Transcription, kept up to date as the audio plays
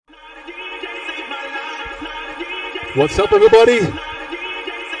What's up, everybody?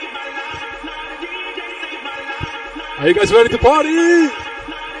 Are you guys ready to party?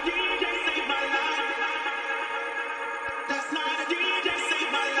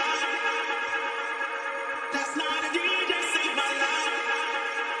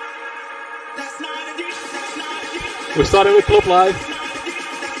 We're starting with Club Live.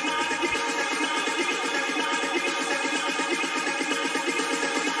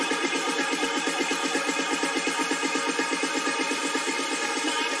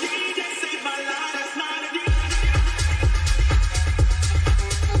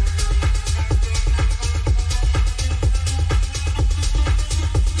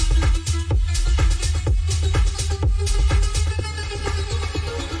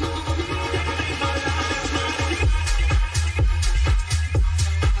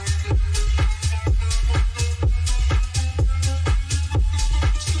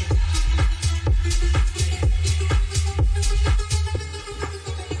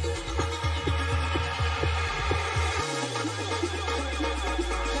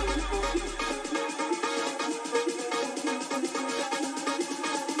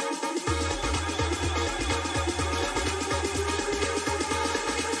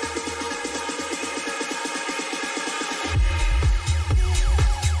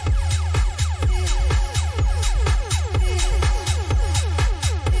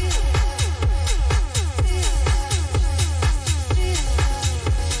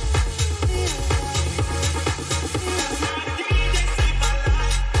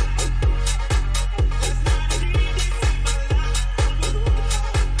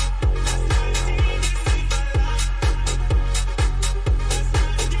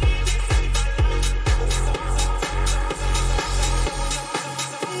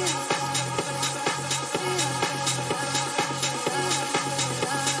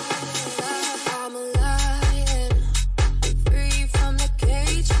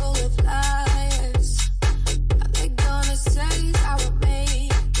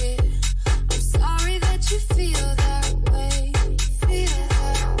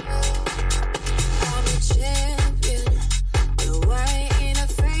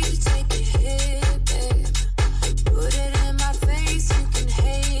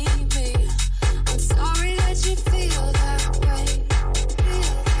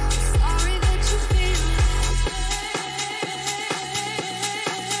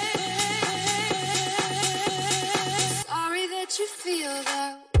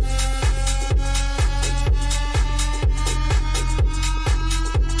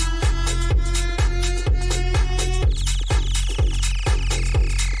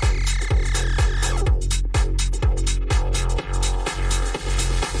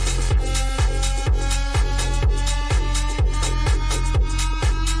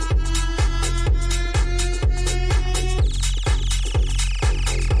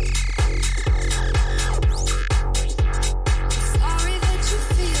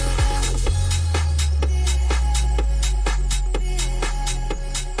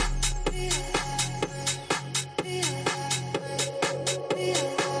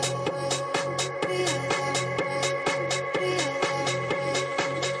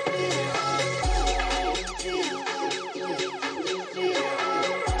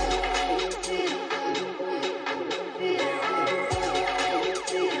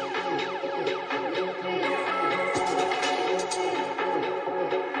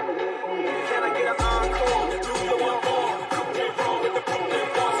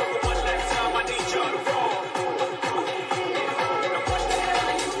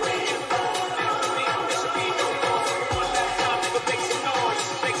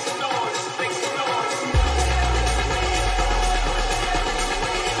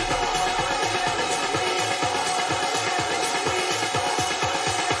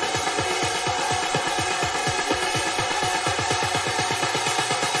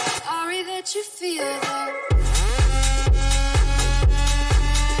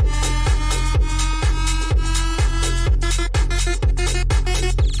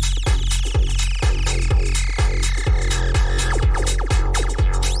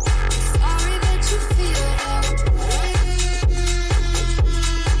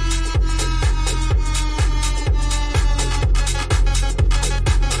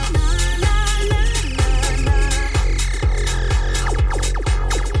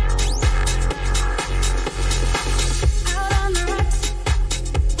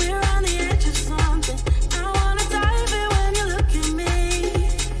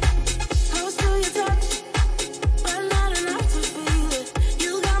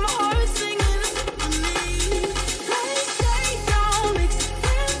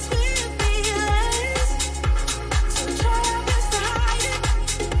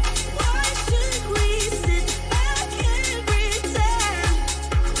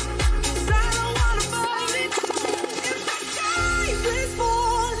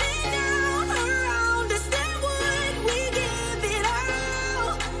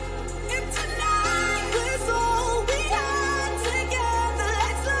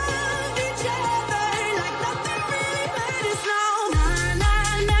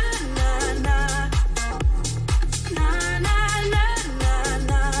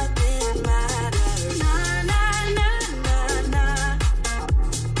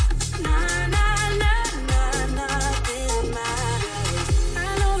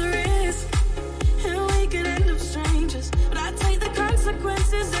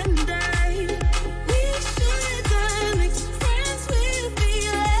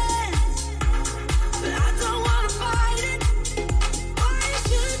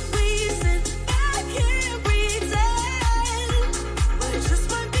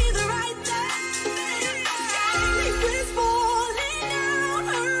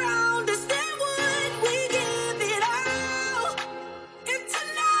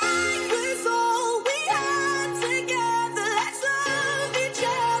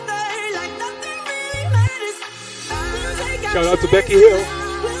 Shout out to Becky Hill.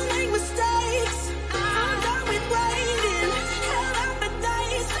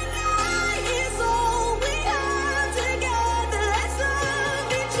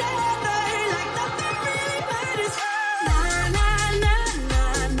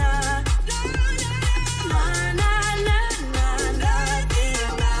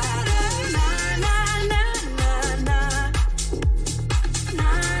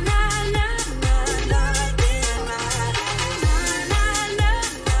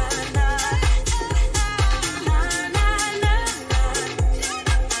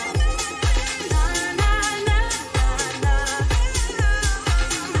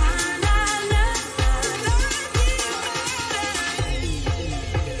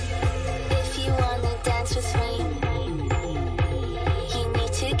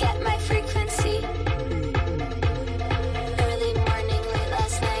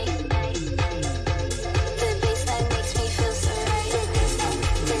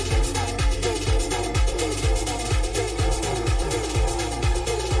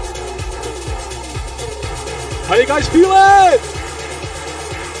 How you guys feeling?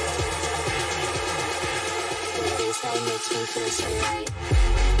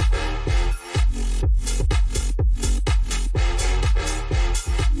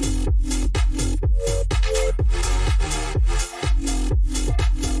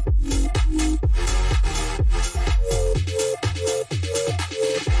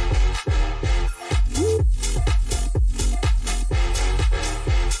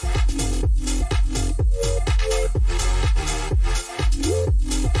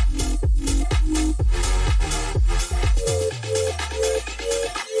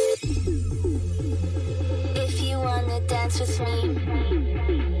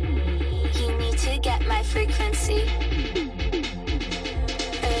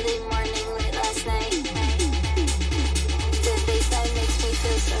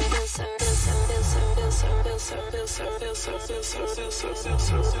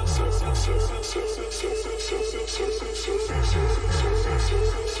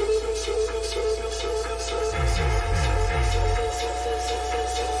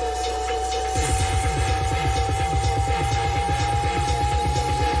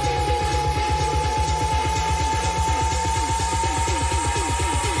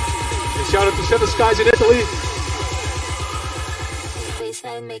 Shout out to Seven Skies in Italy.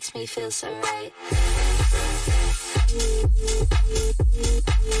 Baseline makes me feel so right.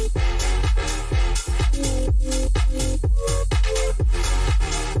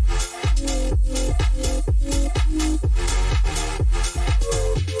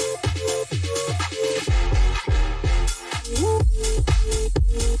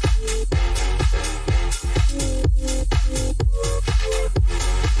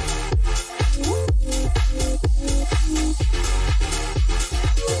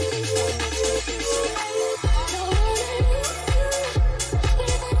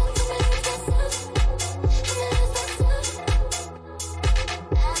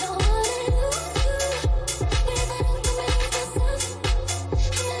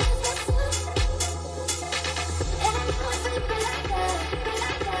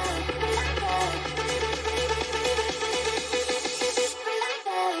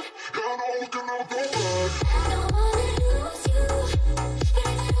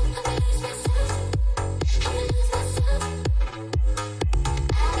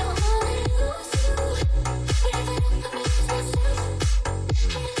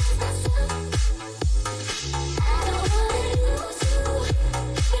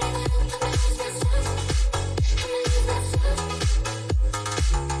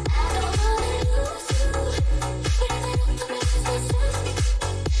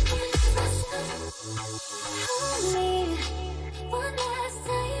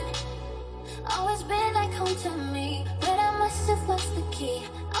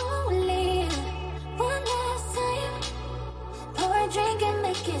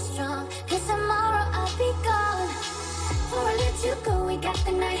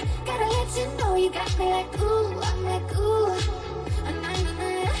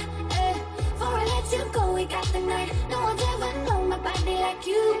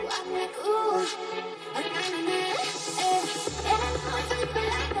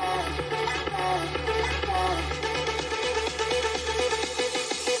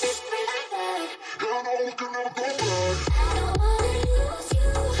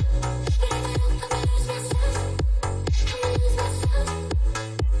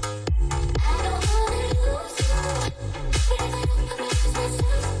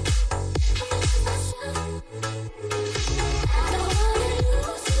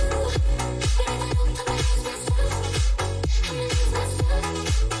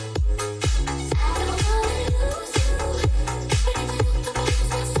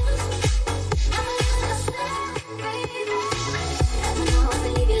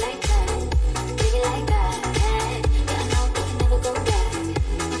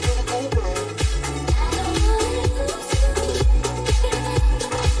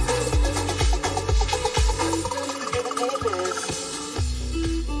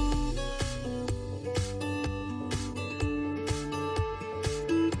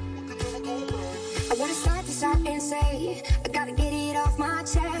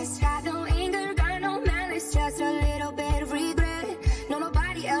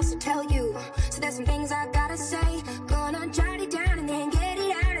 there's some things I gotta say. Gonna jot it down and then get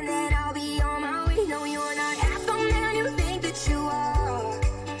it out, and then I'll be on my way. No, you're not half the man you think that you are,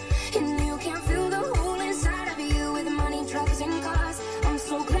 and you can't fill the hole inside of you with money, drugs, and cars. I'm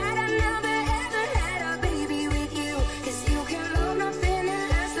so glad I never ever had a baby with you, 'cause you can love nothing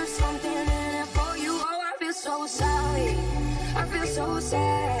unless there's something in it for you. Oh, I feel so sorry, I feel so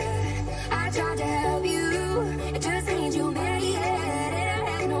sad. I tried to help you, it just ain't you made it, and I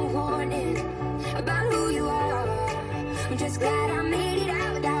had no warning about who you are. I'm just glad I made it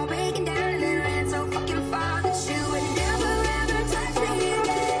out without breaking down, and then ran so fucking far that you would never ever touch me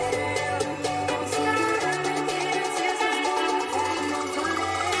again. I'm scared of the tears, there's no time to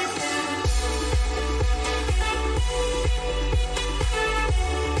listen.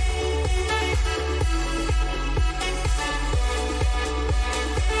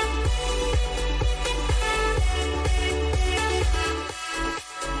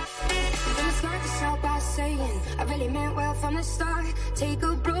 I really meant well from the start. Take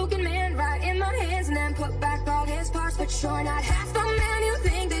a broken man right in my hands and then put back all his parts. But you're not half the man you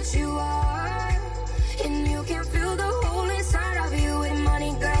think that you are, and you can't fill the hole inside of you with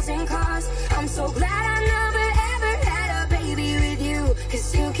money, girls, and cars. I'm so glad I never ever had a baby with you,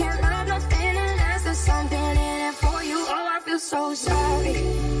 'cause you can't love nothing unless there's something in it for you. Oh, I feel so sorry,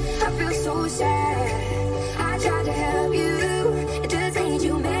 I feel so sad. I tried to help you, it just ain't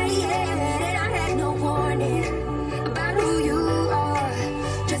you made it, and I had no warning about who you are.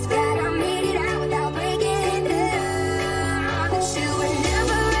 Just glad I made it out without breaking it down, that you would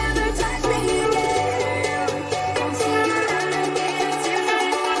never ever touch me again. I'm scared of the tears, there's no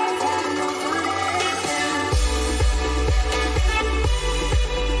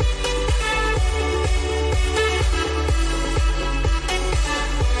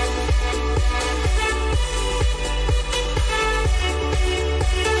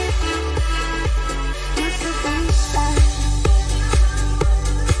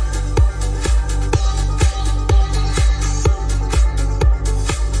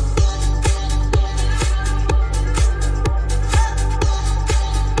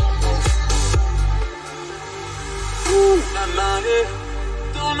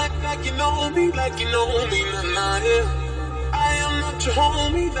Don't act like you know me, like you know me, nah, yeah. I am not your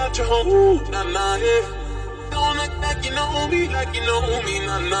homie, not your homie, nah, yeah. Don't act like you know me, like you know me,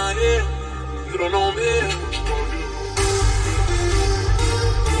 nah, yeah. You don't know me.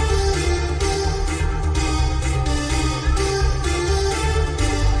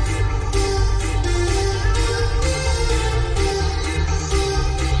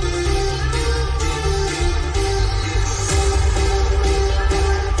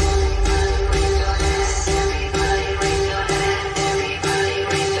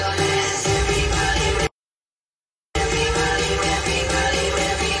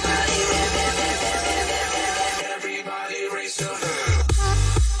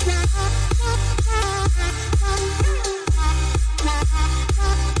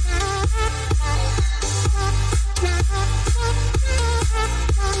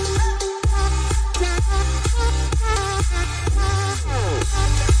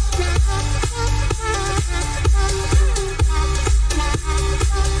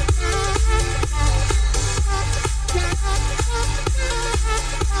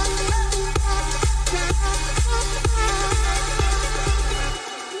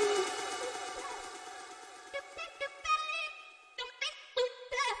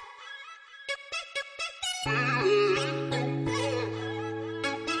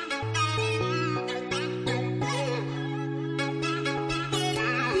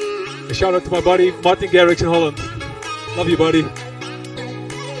 Shout out to my buddy Martin Garrix in Holland. Love you, buddy.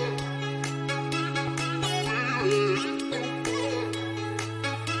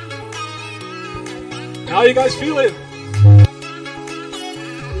 How you guys feeling?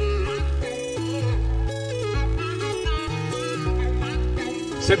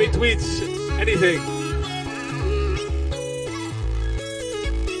 Send me tweets, anything.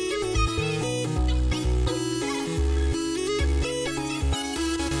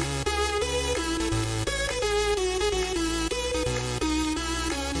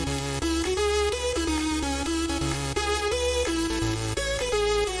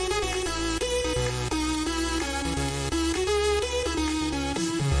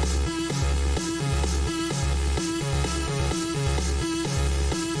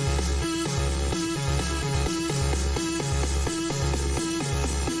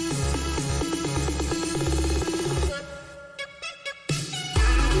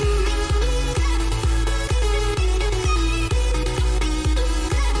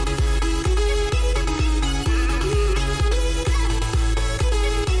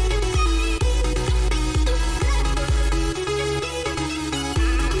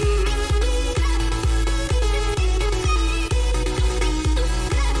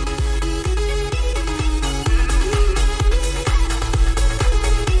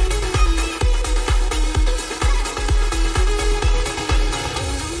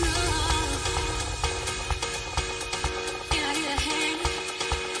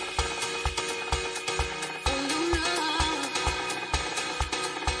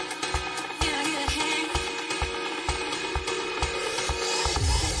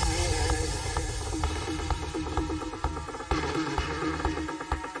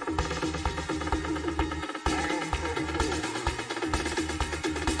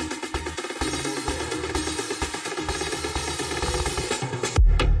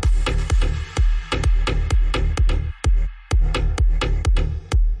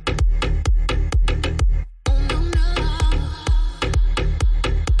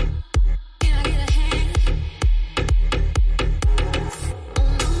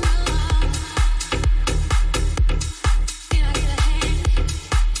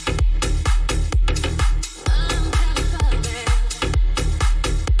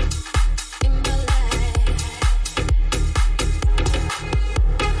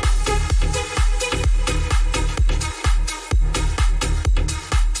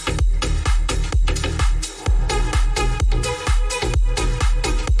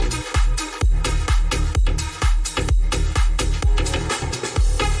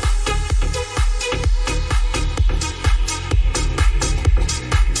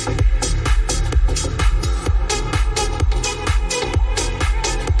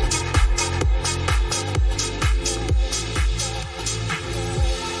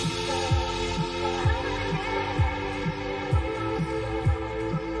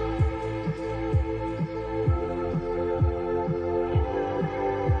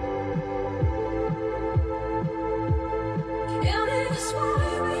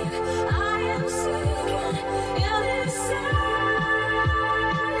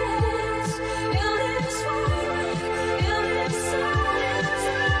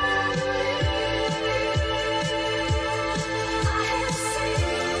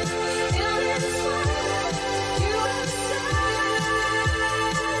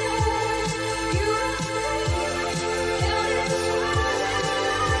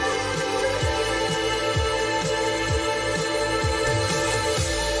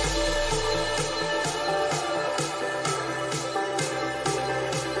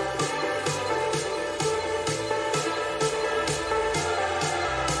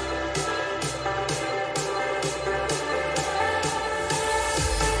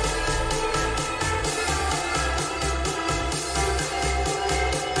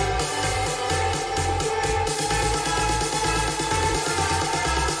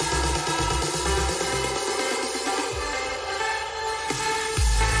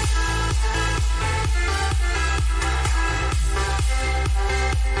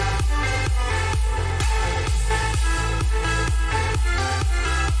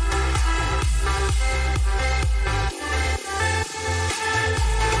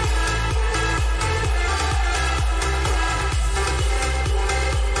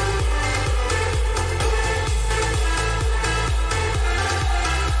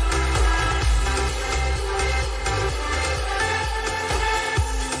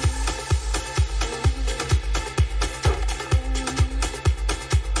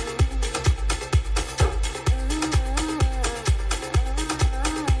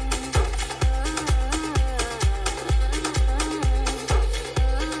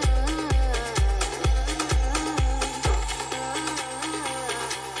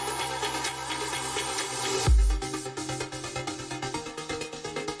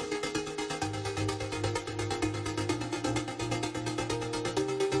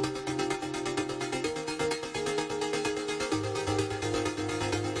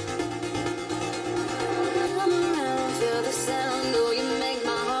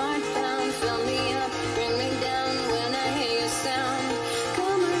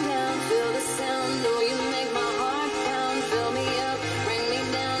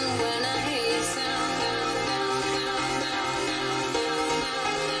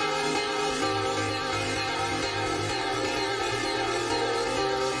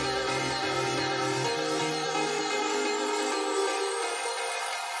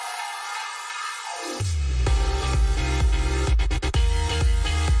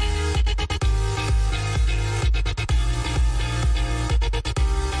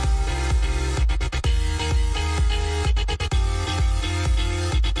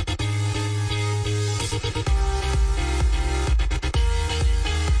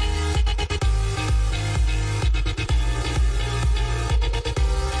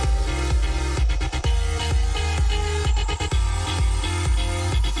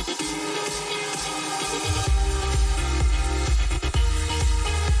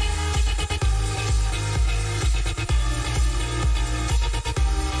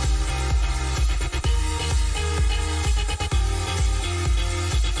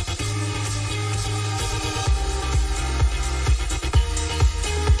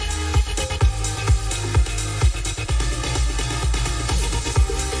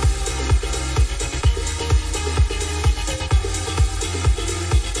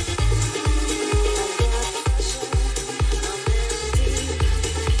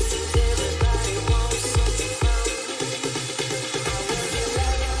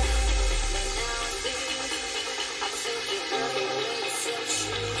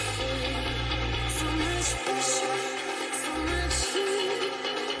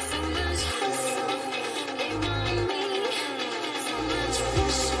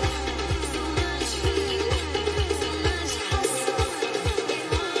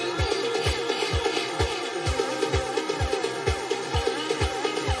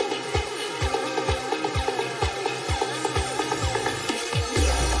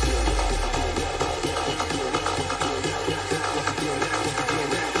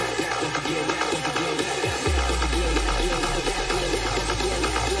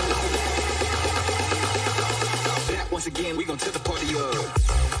 gon' tear the party up.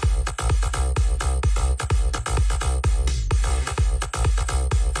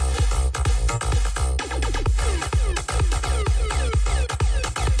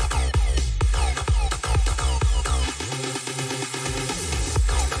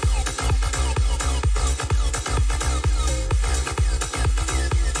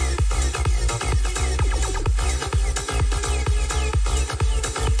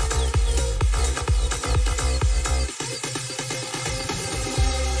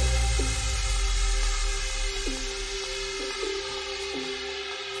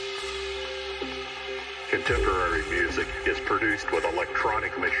 Contemporary music is produced with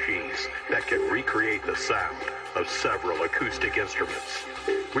electronic machines that can recreate the sound of several acoustic instruments.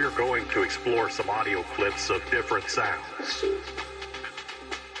 We are going to explore some audio clips of different sounds.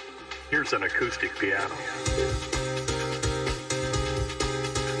 Here's an acoustic piano.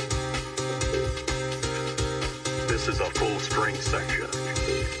 This is a full string section.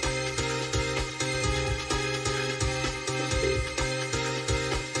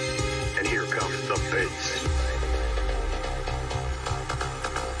 And here comes the bass.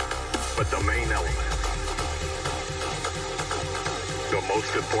 But the main element, the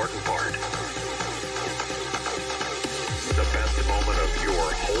most important part, the best moment of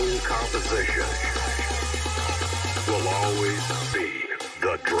your whole composition will always be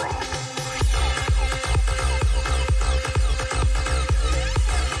the drop.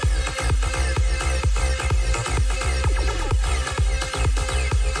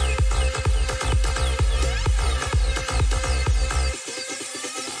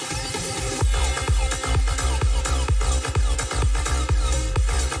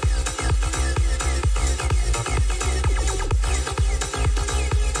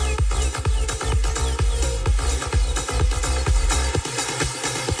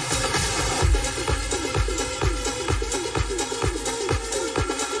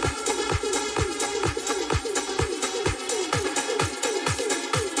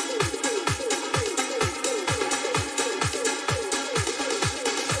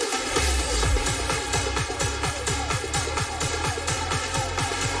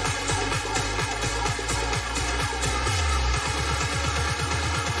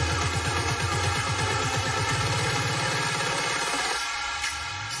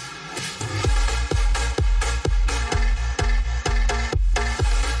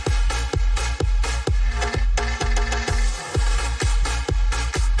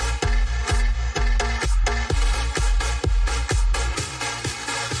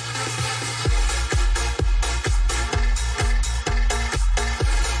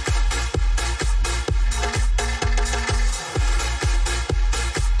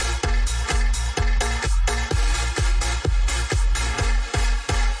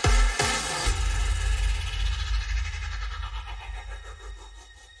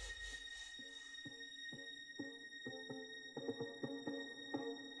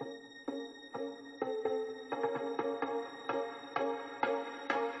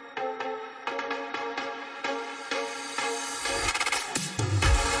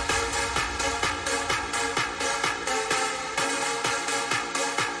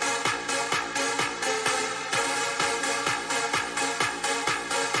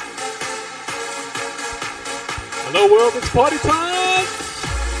 Hello world, it's party time!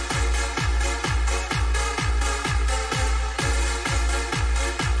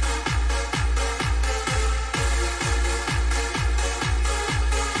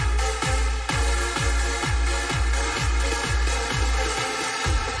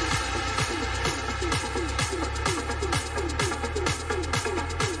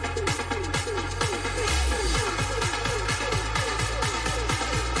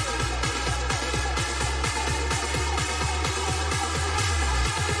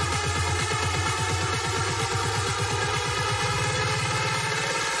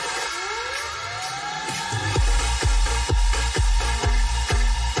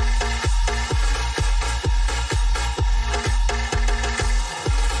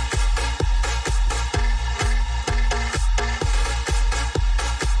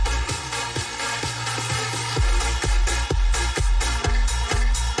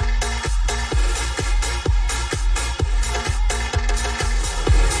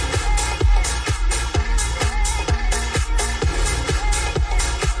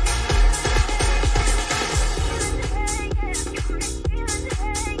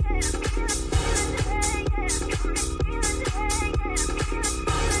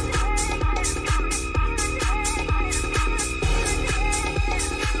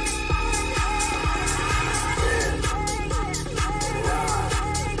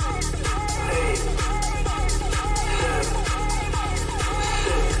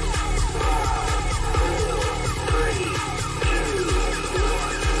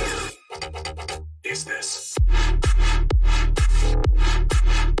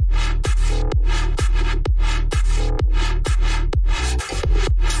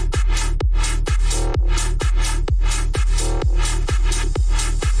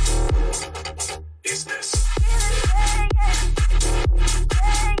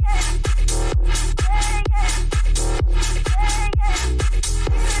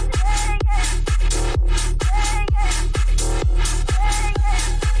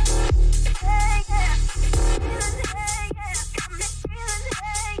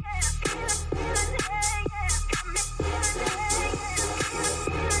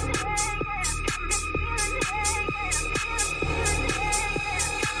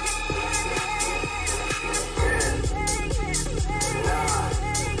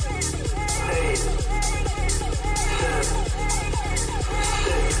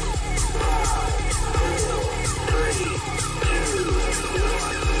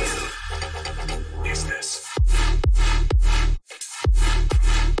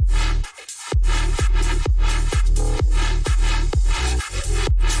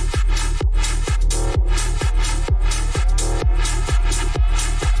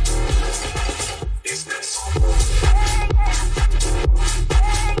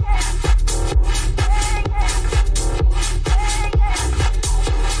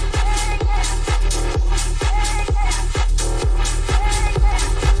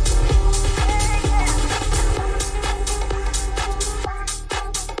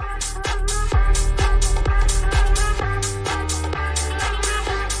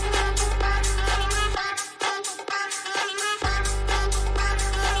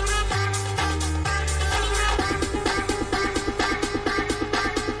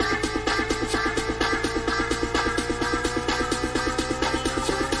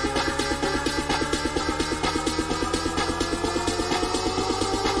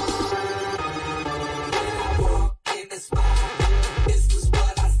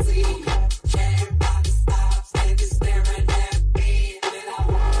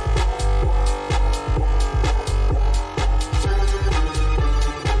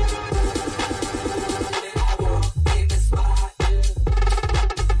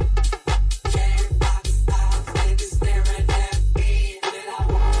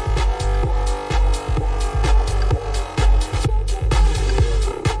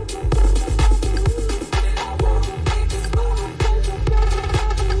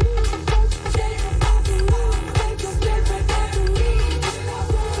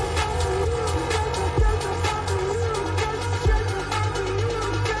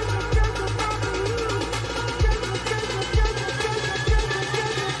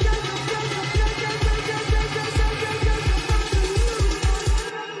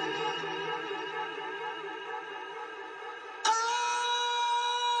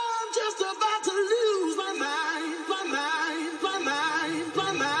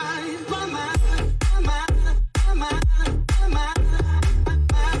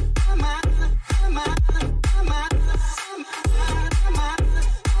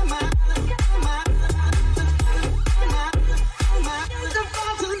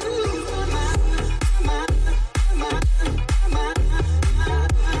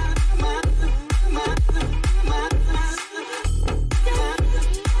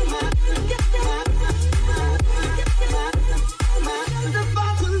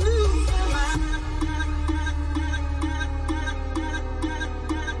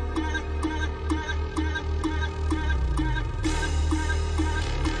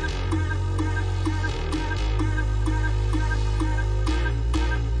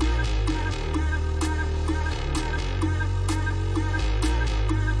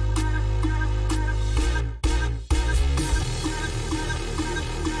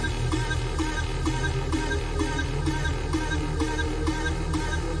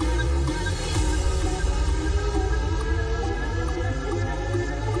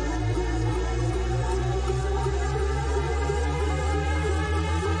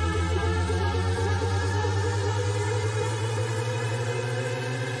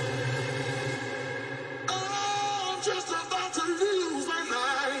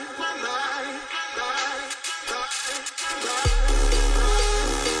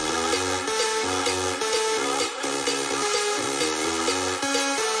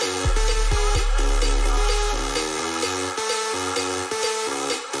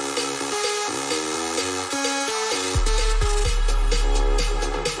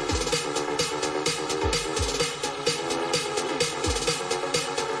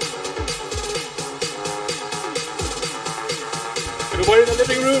 Everybody in the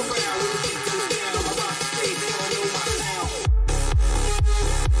living room.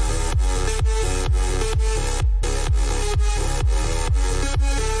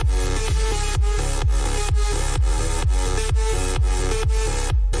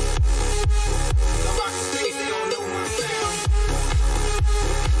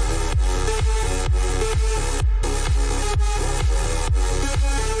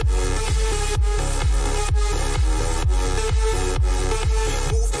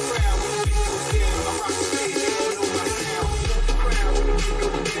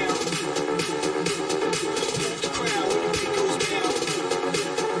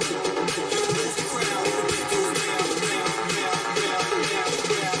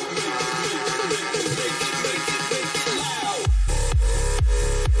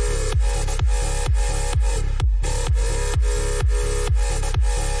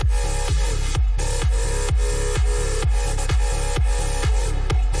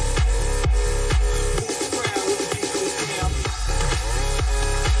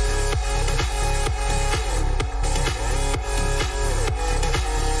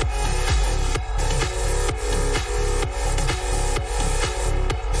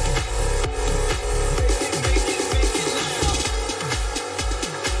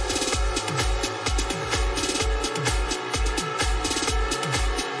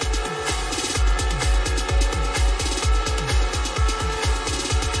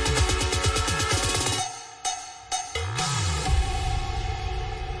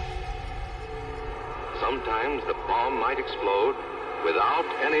 Sometimes the bomb might explode without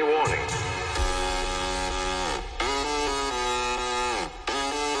any warning.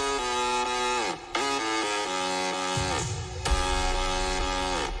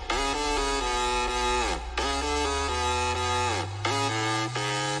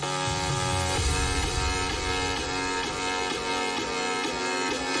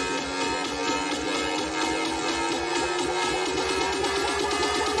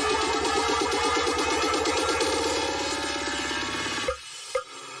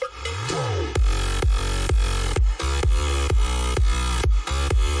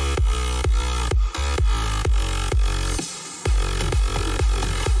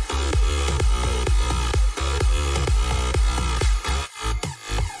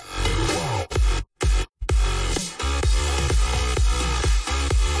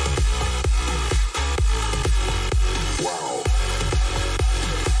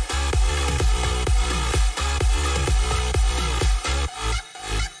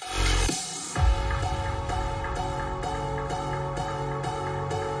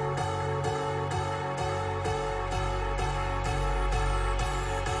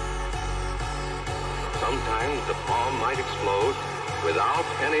 Sometimes the bomb might explode without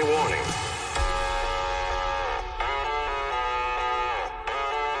any warning.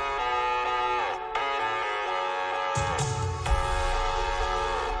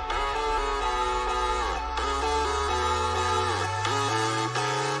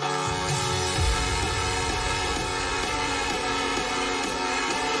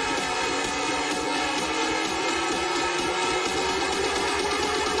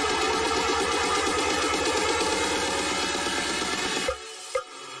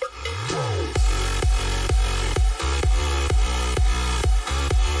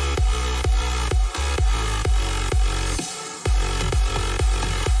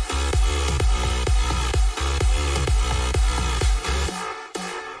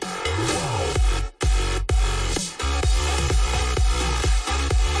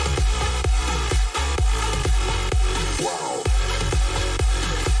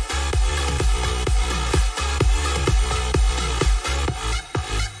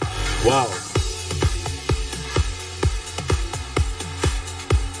 Wow.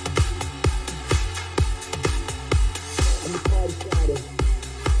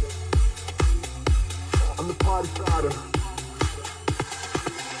 I'm the party starter.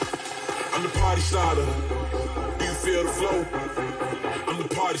 I'm the party starter. Do you feel the flow? I'm the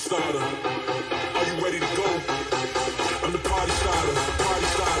party starter. Are you ready to go? I'm the party starter. Party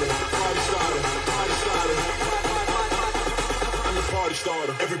starter. Party starter. Party starter. I'm the party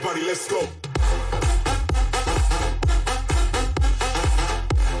starter. Everybody, let's go.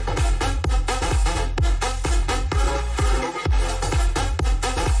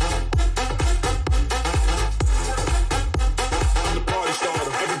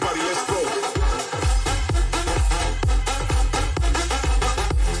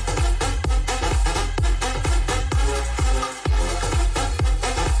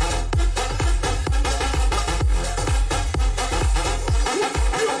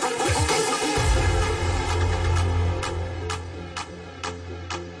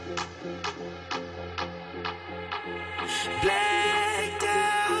 Blacked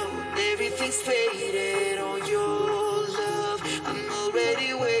out, everything's faded on your love. I'm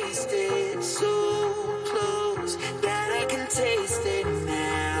already wasted, so close that I can taste it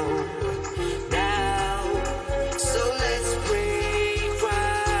now. So let's break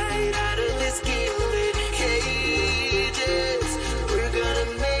right out of this gilded cages. We're gonna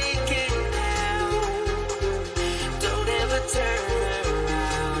make it now. Don't ever turn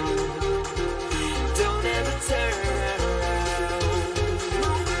around. Don't ever turn around.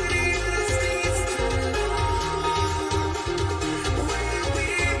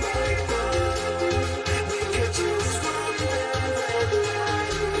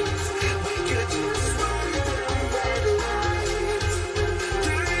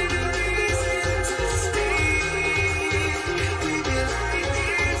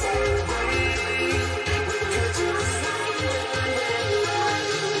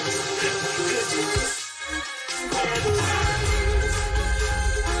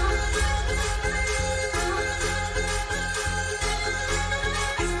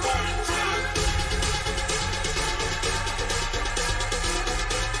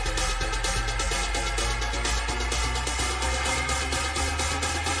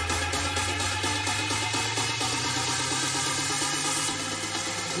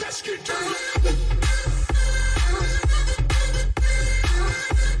 Let's get dirty.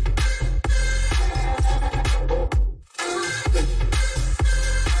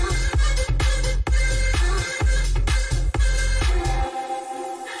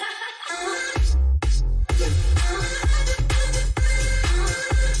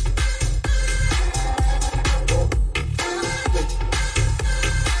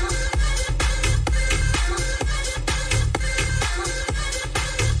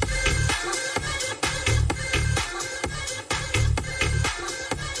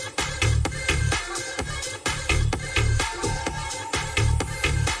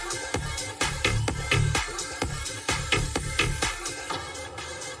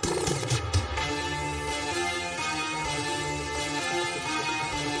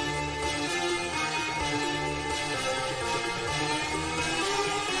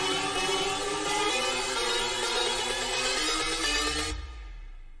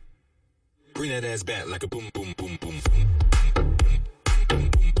 Bring that ass back like a boom, boom, boom, boom.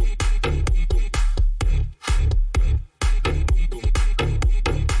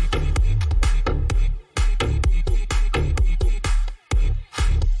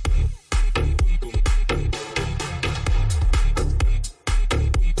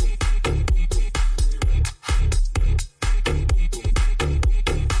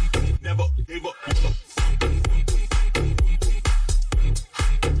 Never gave up.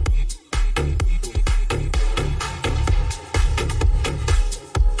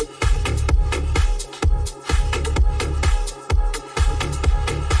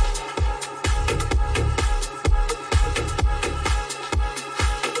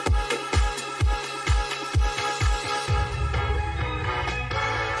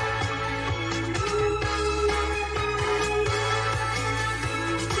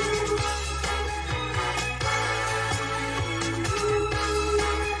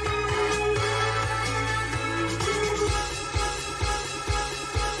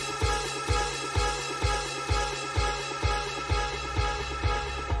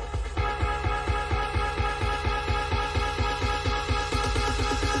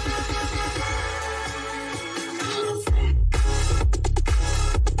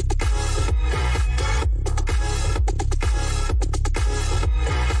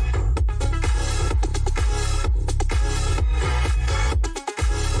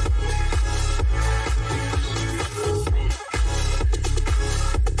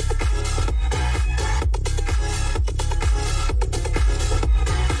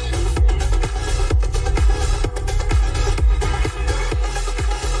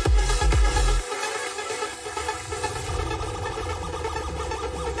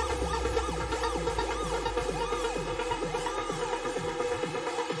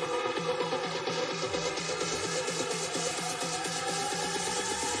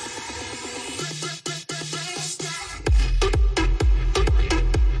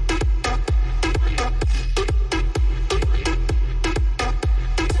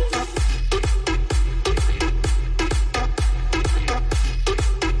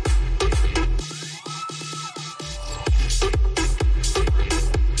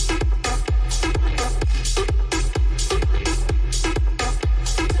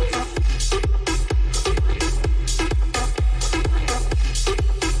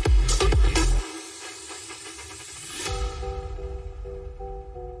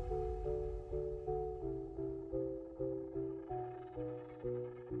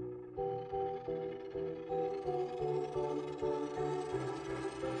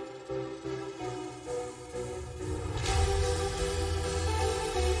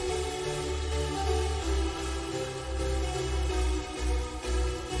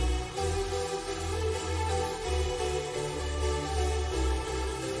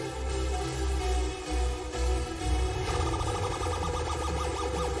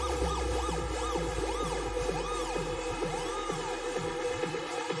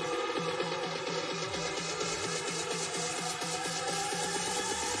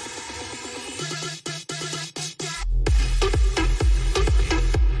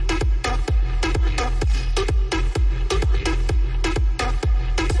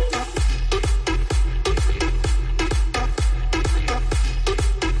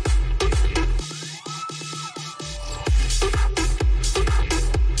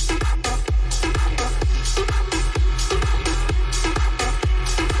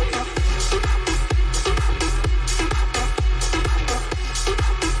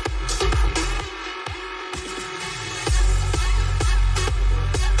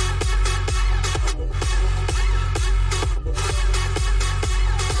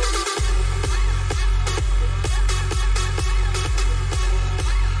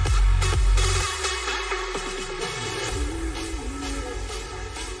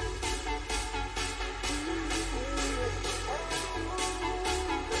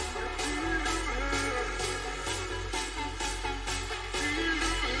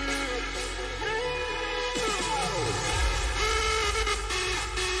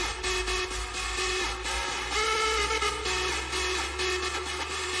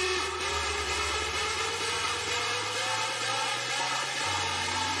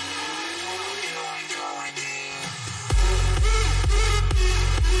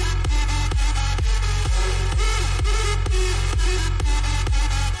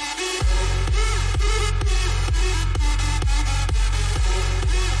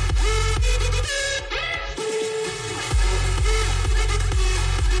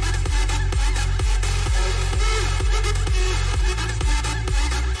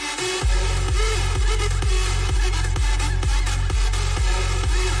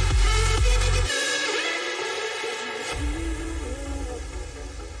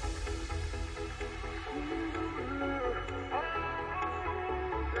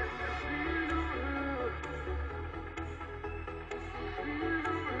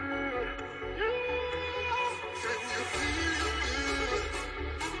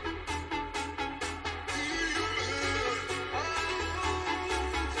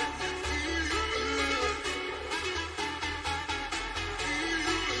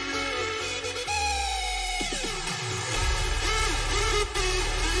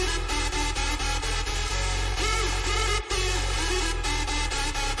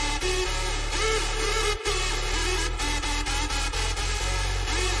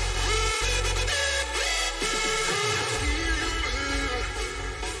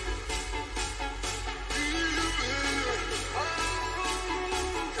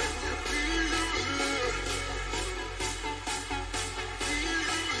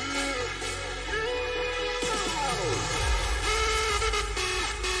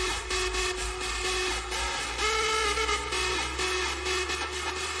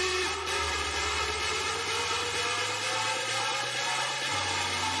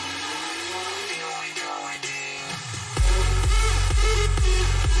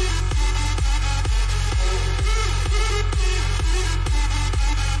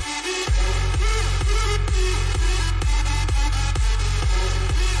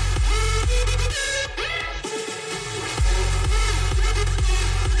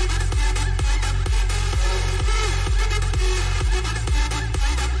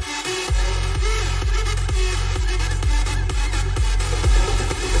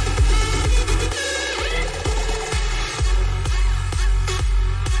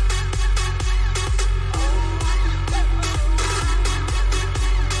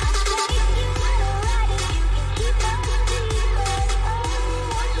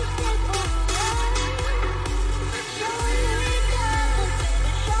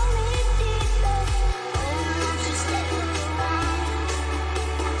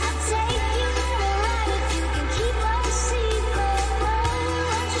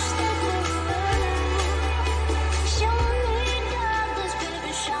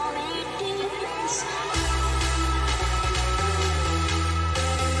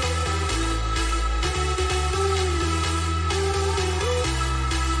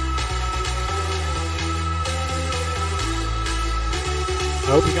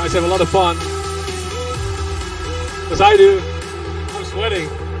 hope you guys have a lot of fun. As I do. I'm sweating.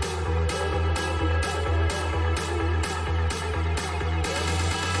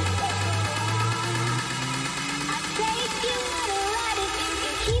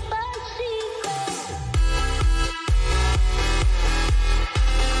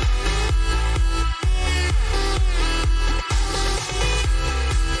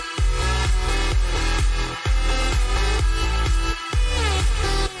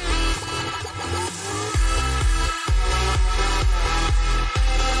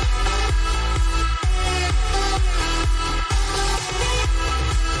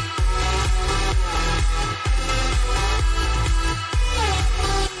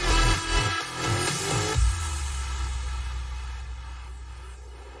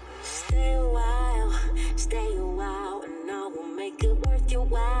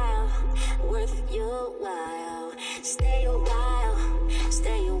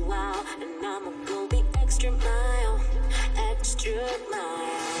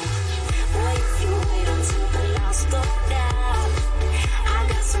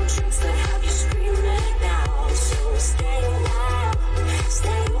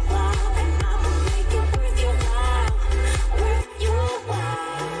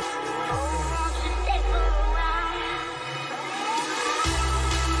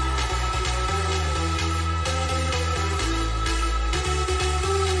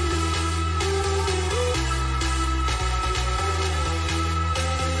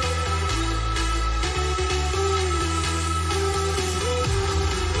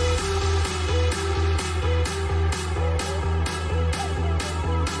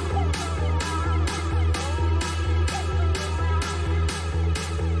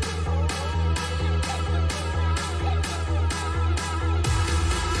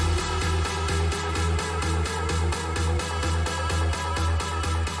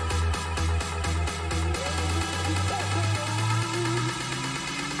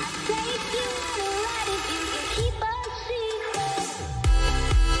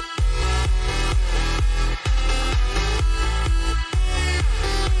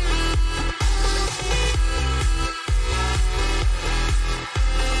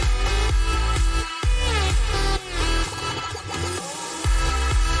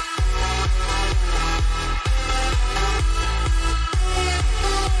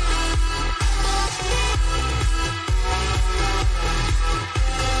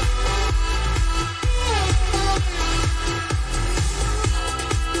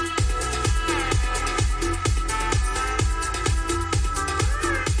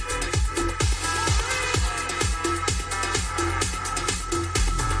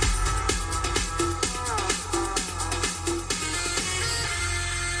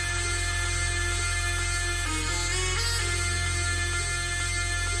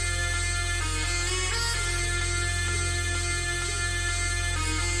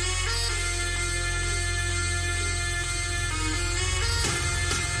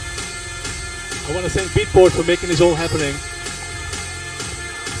 I want to thank Beatport for making this all happening.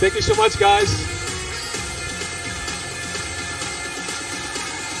 Thank you so much, guys.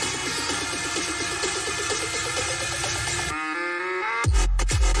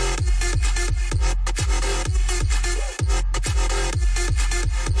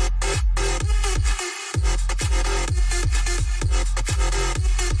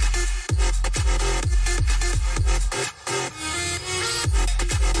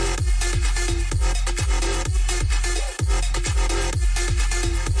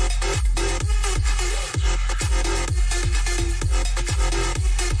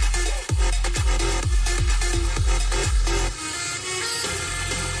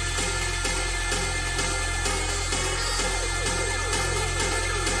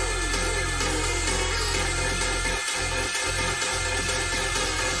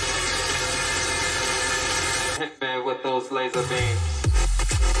 With those laser beams.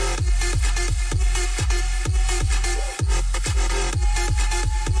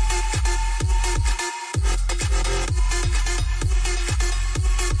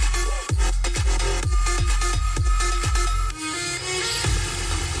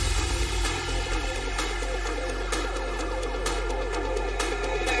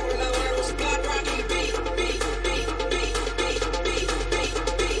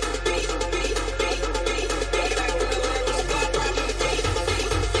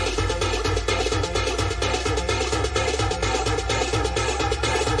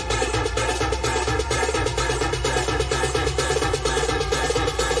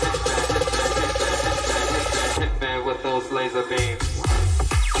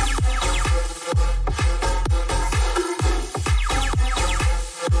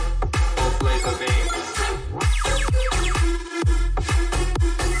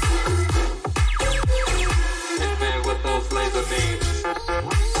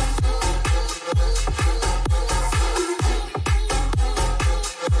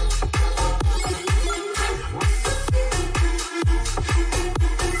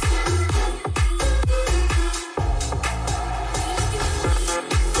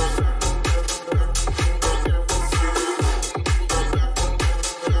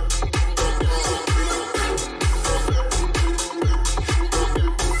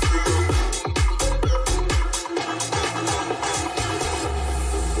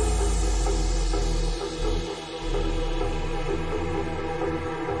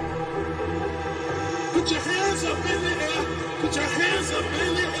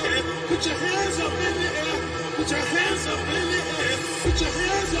 Put your hands up in the air. Put your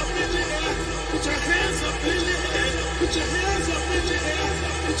hands up in the air. Put your hands up in the air. Put your hands up in the air.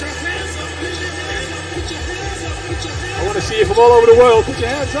 Put your hands up in the air. Put your hands up. Put your hands up. I want to see you from all over the world. Put your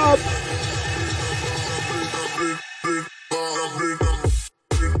hands up.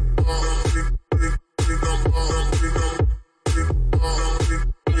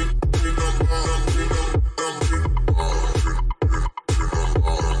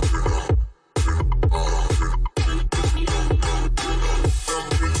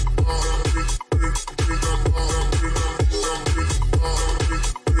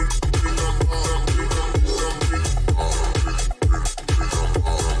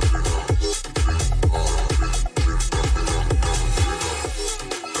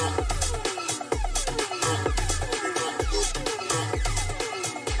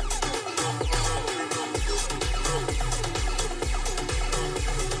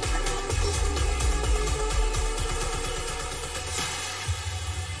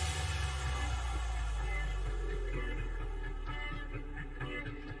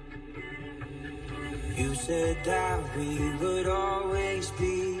 You said that we would always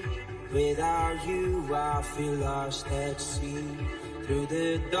be. Without you, I feel lost at sea. Through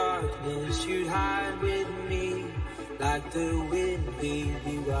the darkness, you'd hide with me. Like the wind, we'd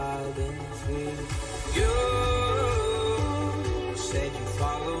be wild and free. You said you'd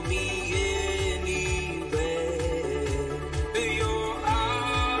follow me anywhere. Your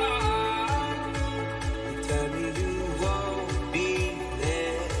eyes, you tell me you won't be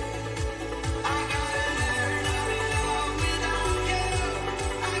there. I gotta learn how to love without you.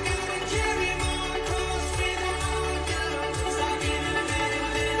 I gotta carry my cross without you. Stuck in a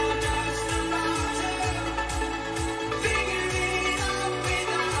little dust about you. Figuring it out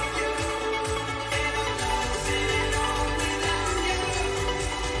without you. And I'm lost in it all without you.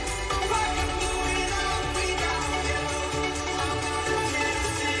 I can do it all without you. I'm gonna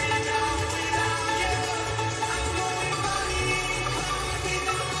chase it down without you. I'm going body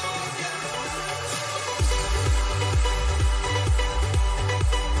without you.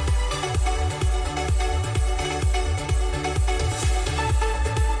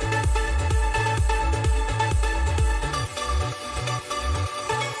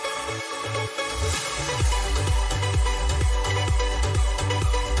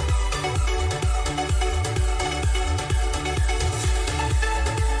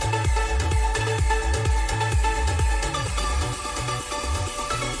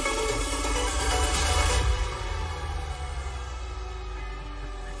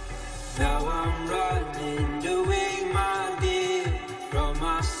 Now I'm running away, my dear, from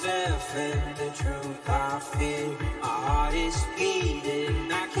myself and the truth I fear. My heart is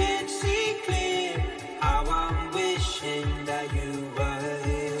beating, I can't see clear. How I'm wishing that you were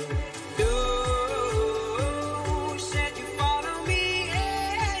here. You said you follow me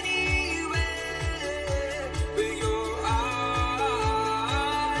anywhere. With your eyes,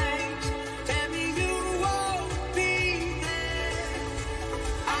 tell me you won't be there.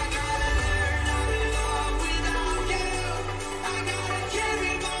 I gotta learn how to love without you. I gotta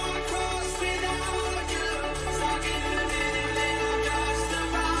carry my cross without you. Stuck in a little dust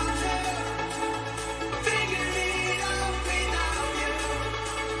about you. Figure it out without you.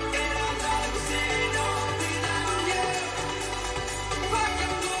 And I'm lost in it all without you. I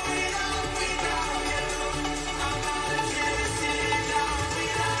can do it all without you. I'm gonna chase it down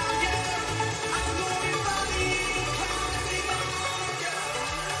without you. I'm going body without you.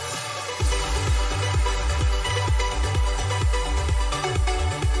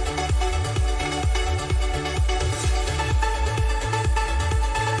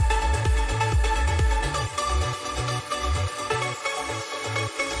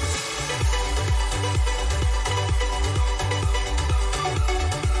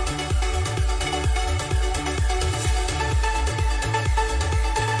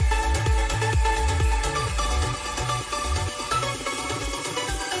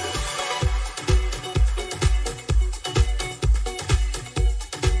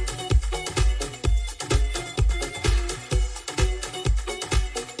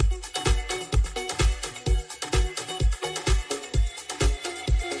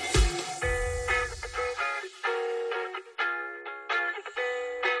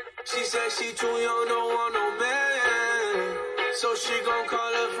 She said she too young, don't want no man. So she gon'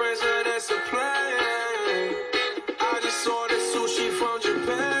 call her friends, now that's a plan. I just ordered sushi from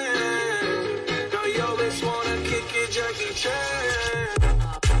Japan. Now yo bitch wanna kick it, Jackie Chan.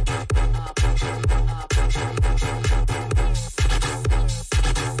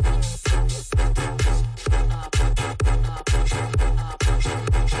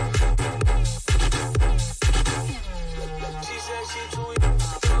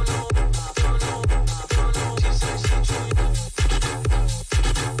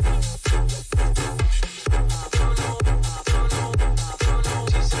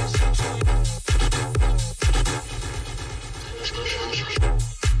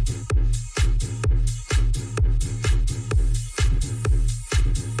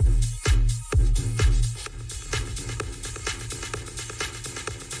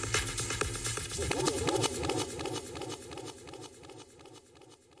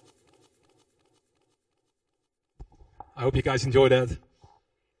 I hope you guys enjoyed that.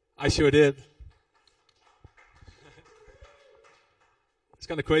 I sure did. It's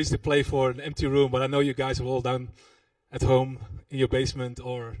kind of crazy to play for an empty room, but I know you guys are all down at home in your basement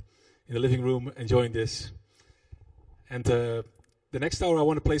or in the living room enjoying this. And the next hour I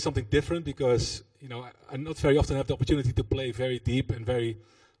want to play something different because, you know, I not very often have the opportunity to play very deep and very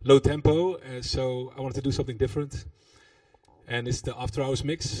low tempo, so I wanted to do something different. And it's the After Hours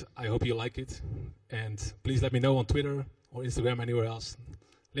mix. I hope you like it. And please let me know on Twitter or Instagram, anywhere else.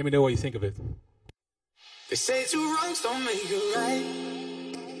 Let me know what you think of it. They say two wrongs don't make it right.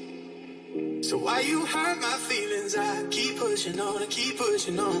 So why you hurt my feelings? I keep pushing on and keep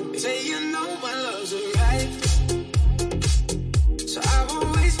pushing on. They say you know my love's right. So I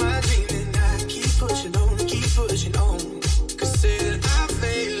won't waste my dream and I keep pushing on and keep pushing on. Could say that I'm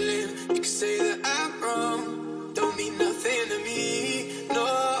failing, you could say that I'm wrong. Don't mean nothing to me, no.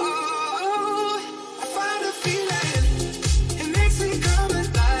 I find a feeling, it makes me come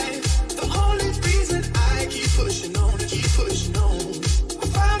alive. The only reason I keep pushing on and keep pushing on. I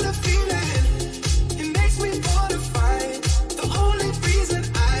find a feeling, it makes me wanna fight. The only reason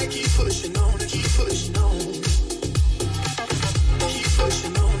I keep pushing on and keep pushing on.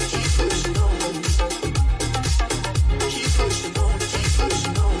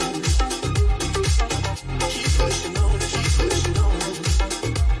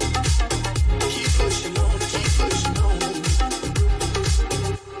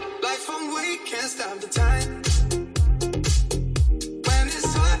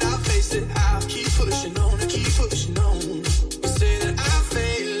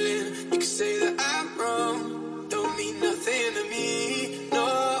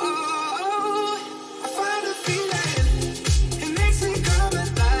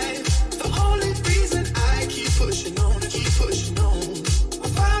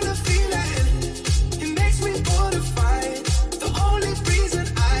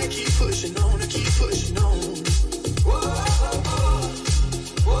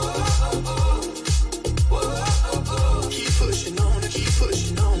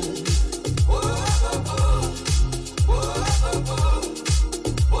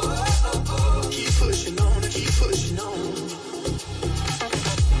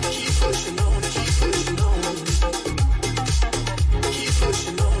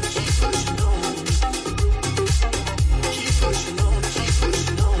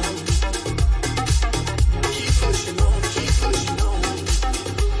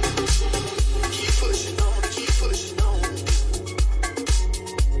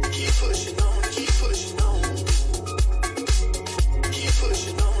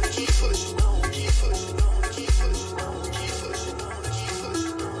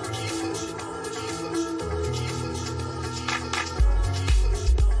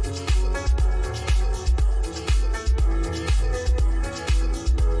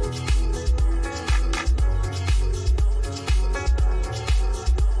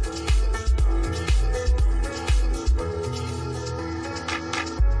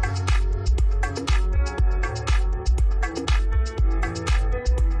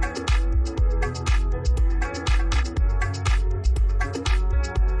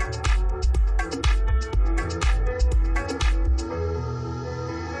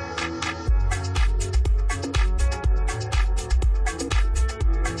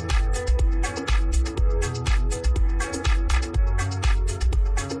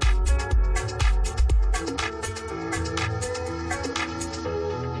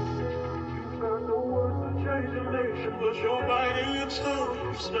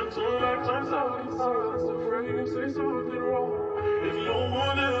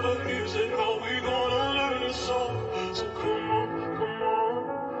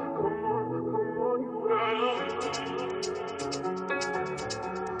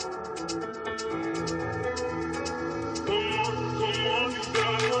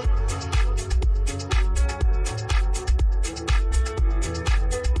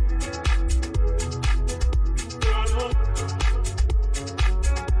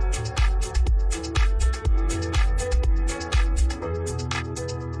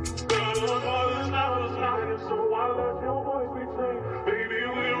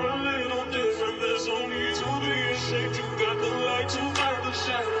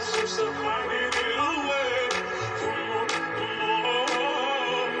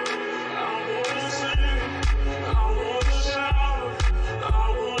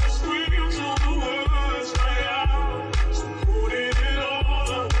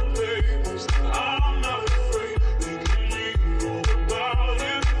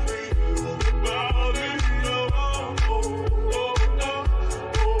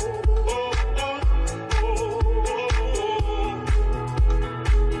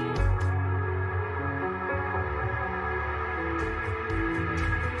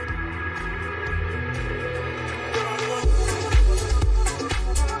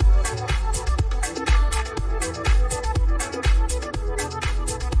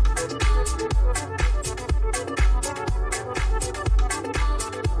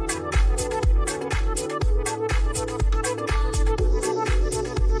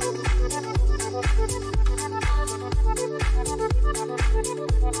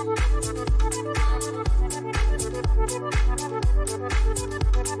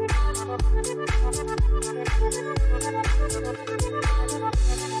 I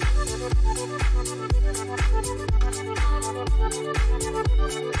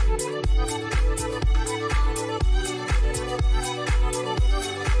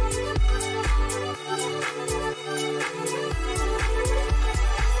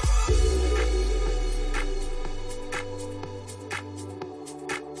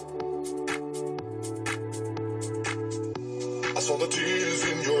saw the tears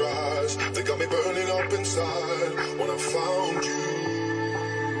in your eyes, they got me burning up inside when I found you.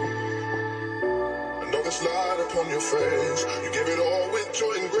 Another slide upon your face, you gave it all with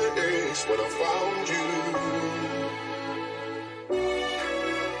joy and grace when I found you.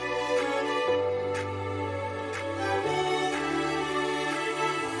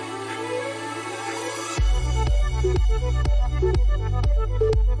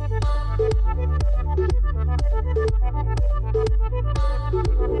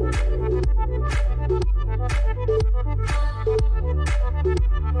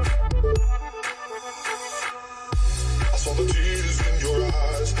 I saw the tears in your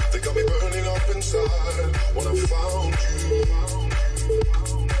eyes, they got me burning up inside when I found you.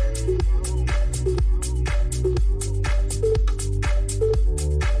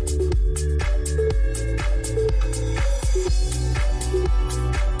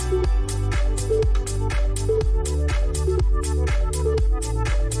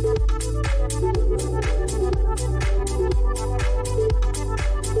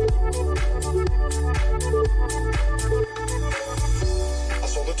 I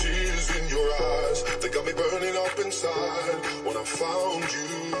saw the tears in your eyes, they got me burning up inside when I found you.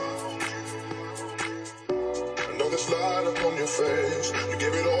 Another slide upon your face, you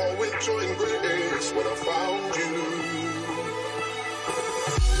gave it all with joy and grace when I found you.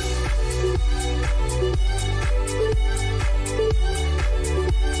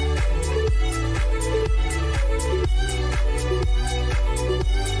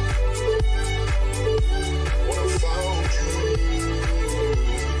 When I found you.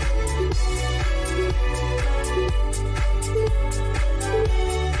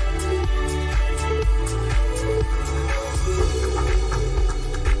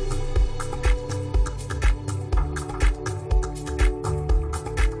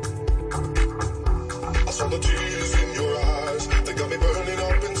 I saw the tears in your eyes, they got me burning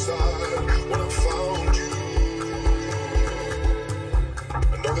up inside when I found you.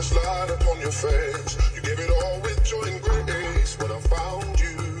 Another slide upon your face, you gave it all with joy and grace when I found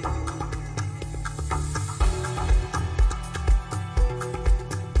you.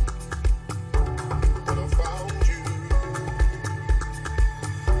 When I found you.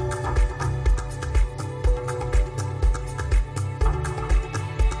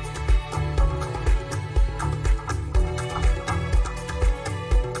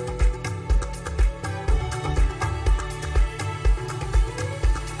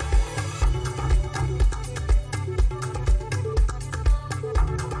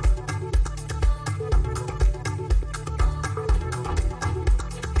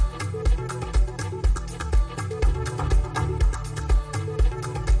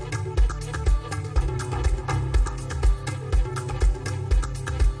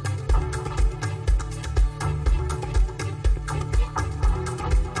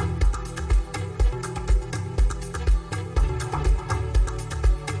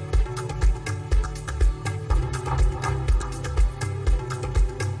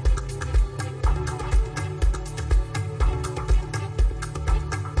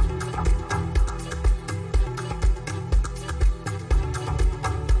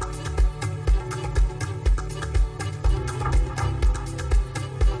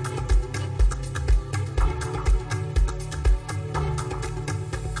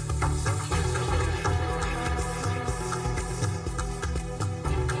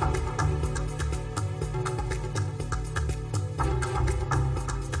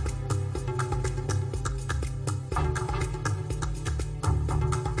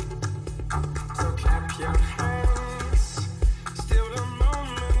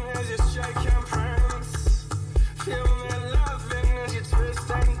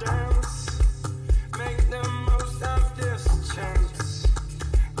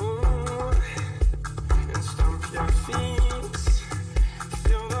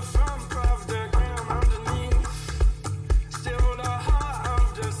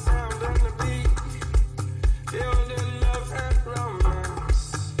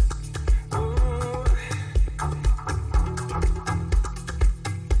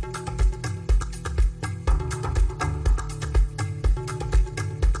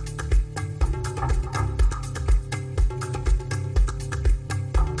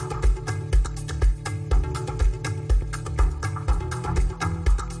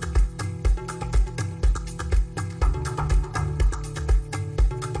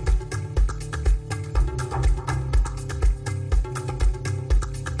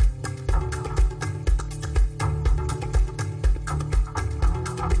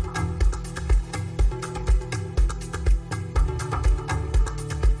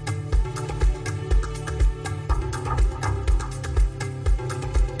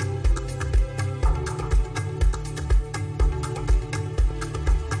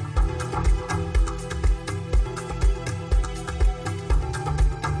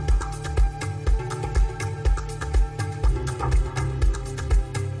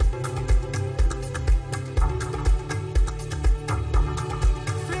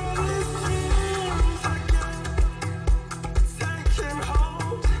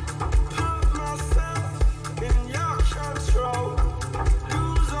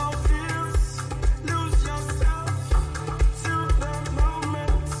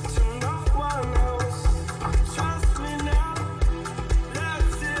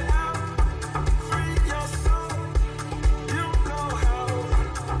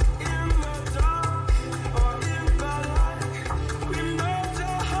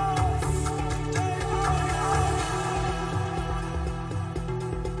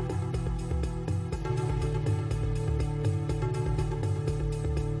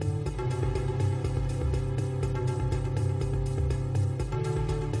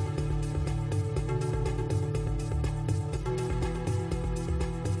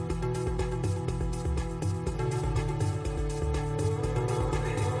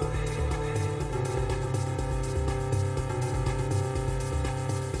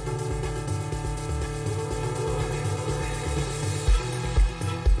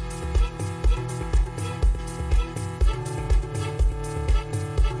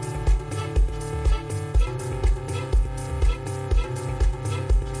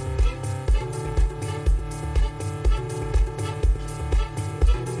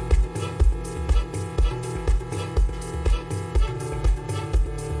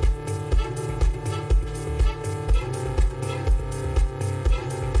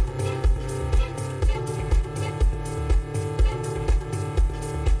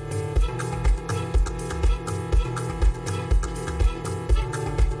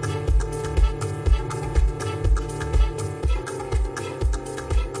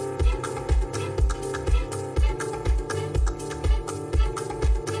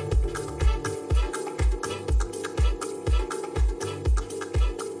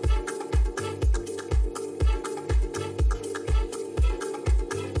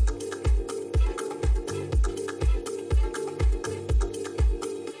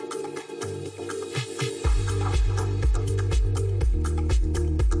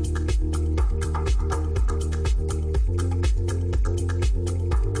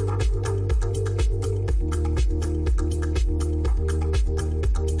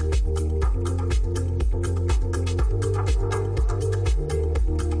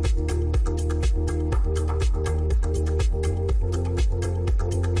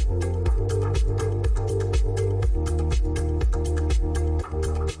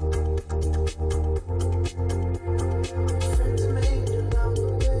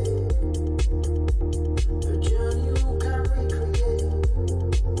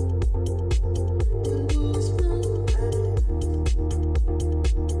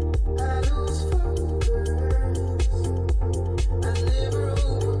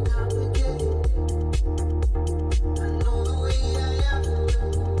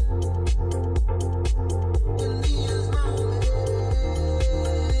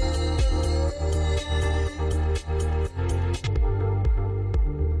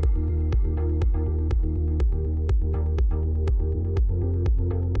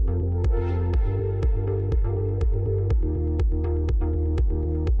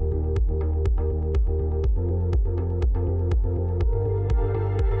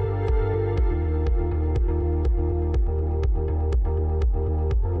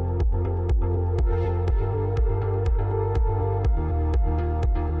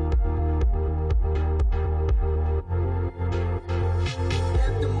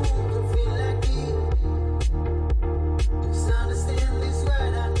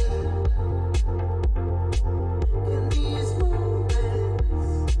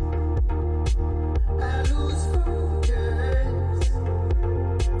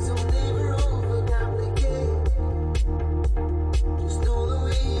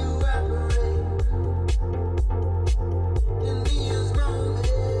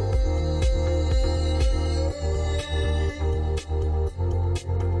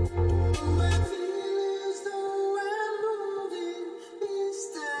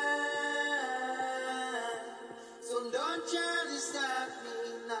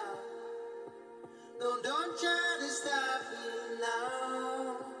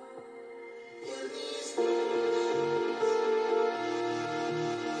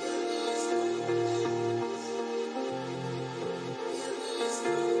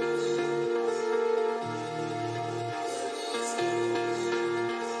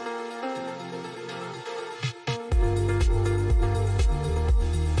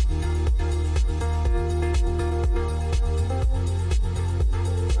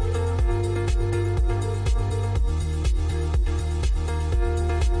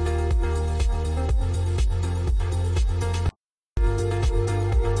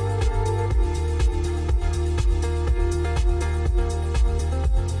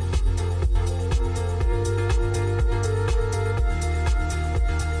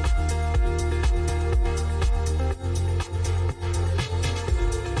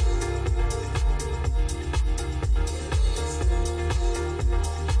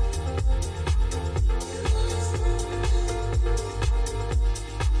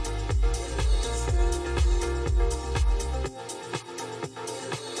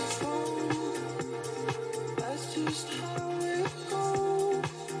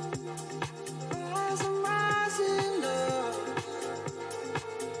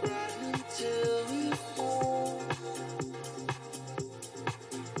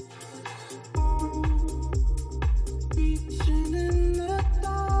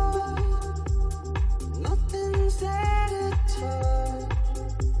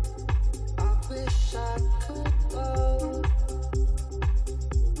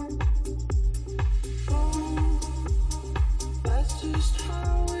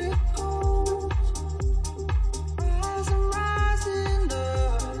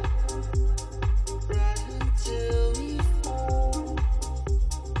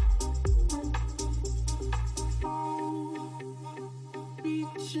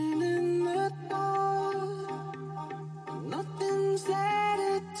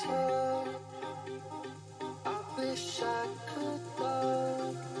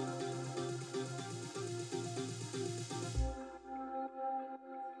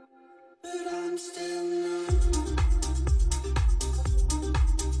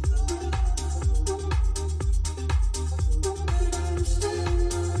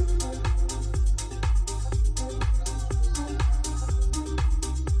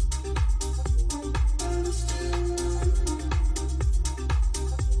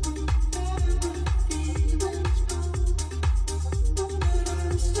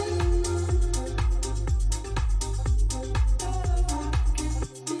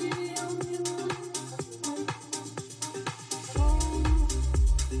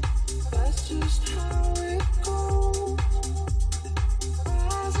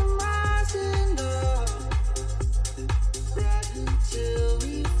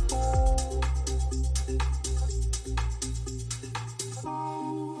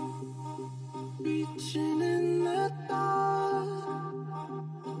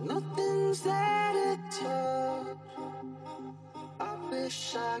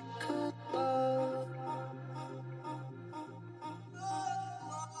 I could love.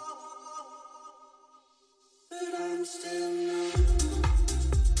 But I'm still numb.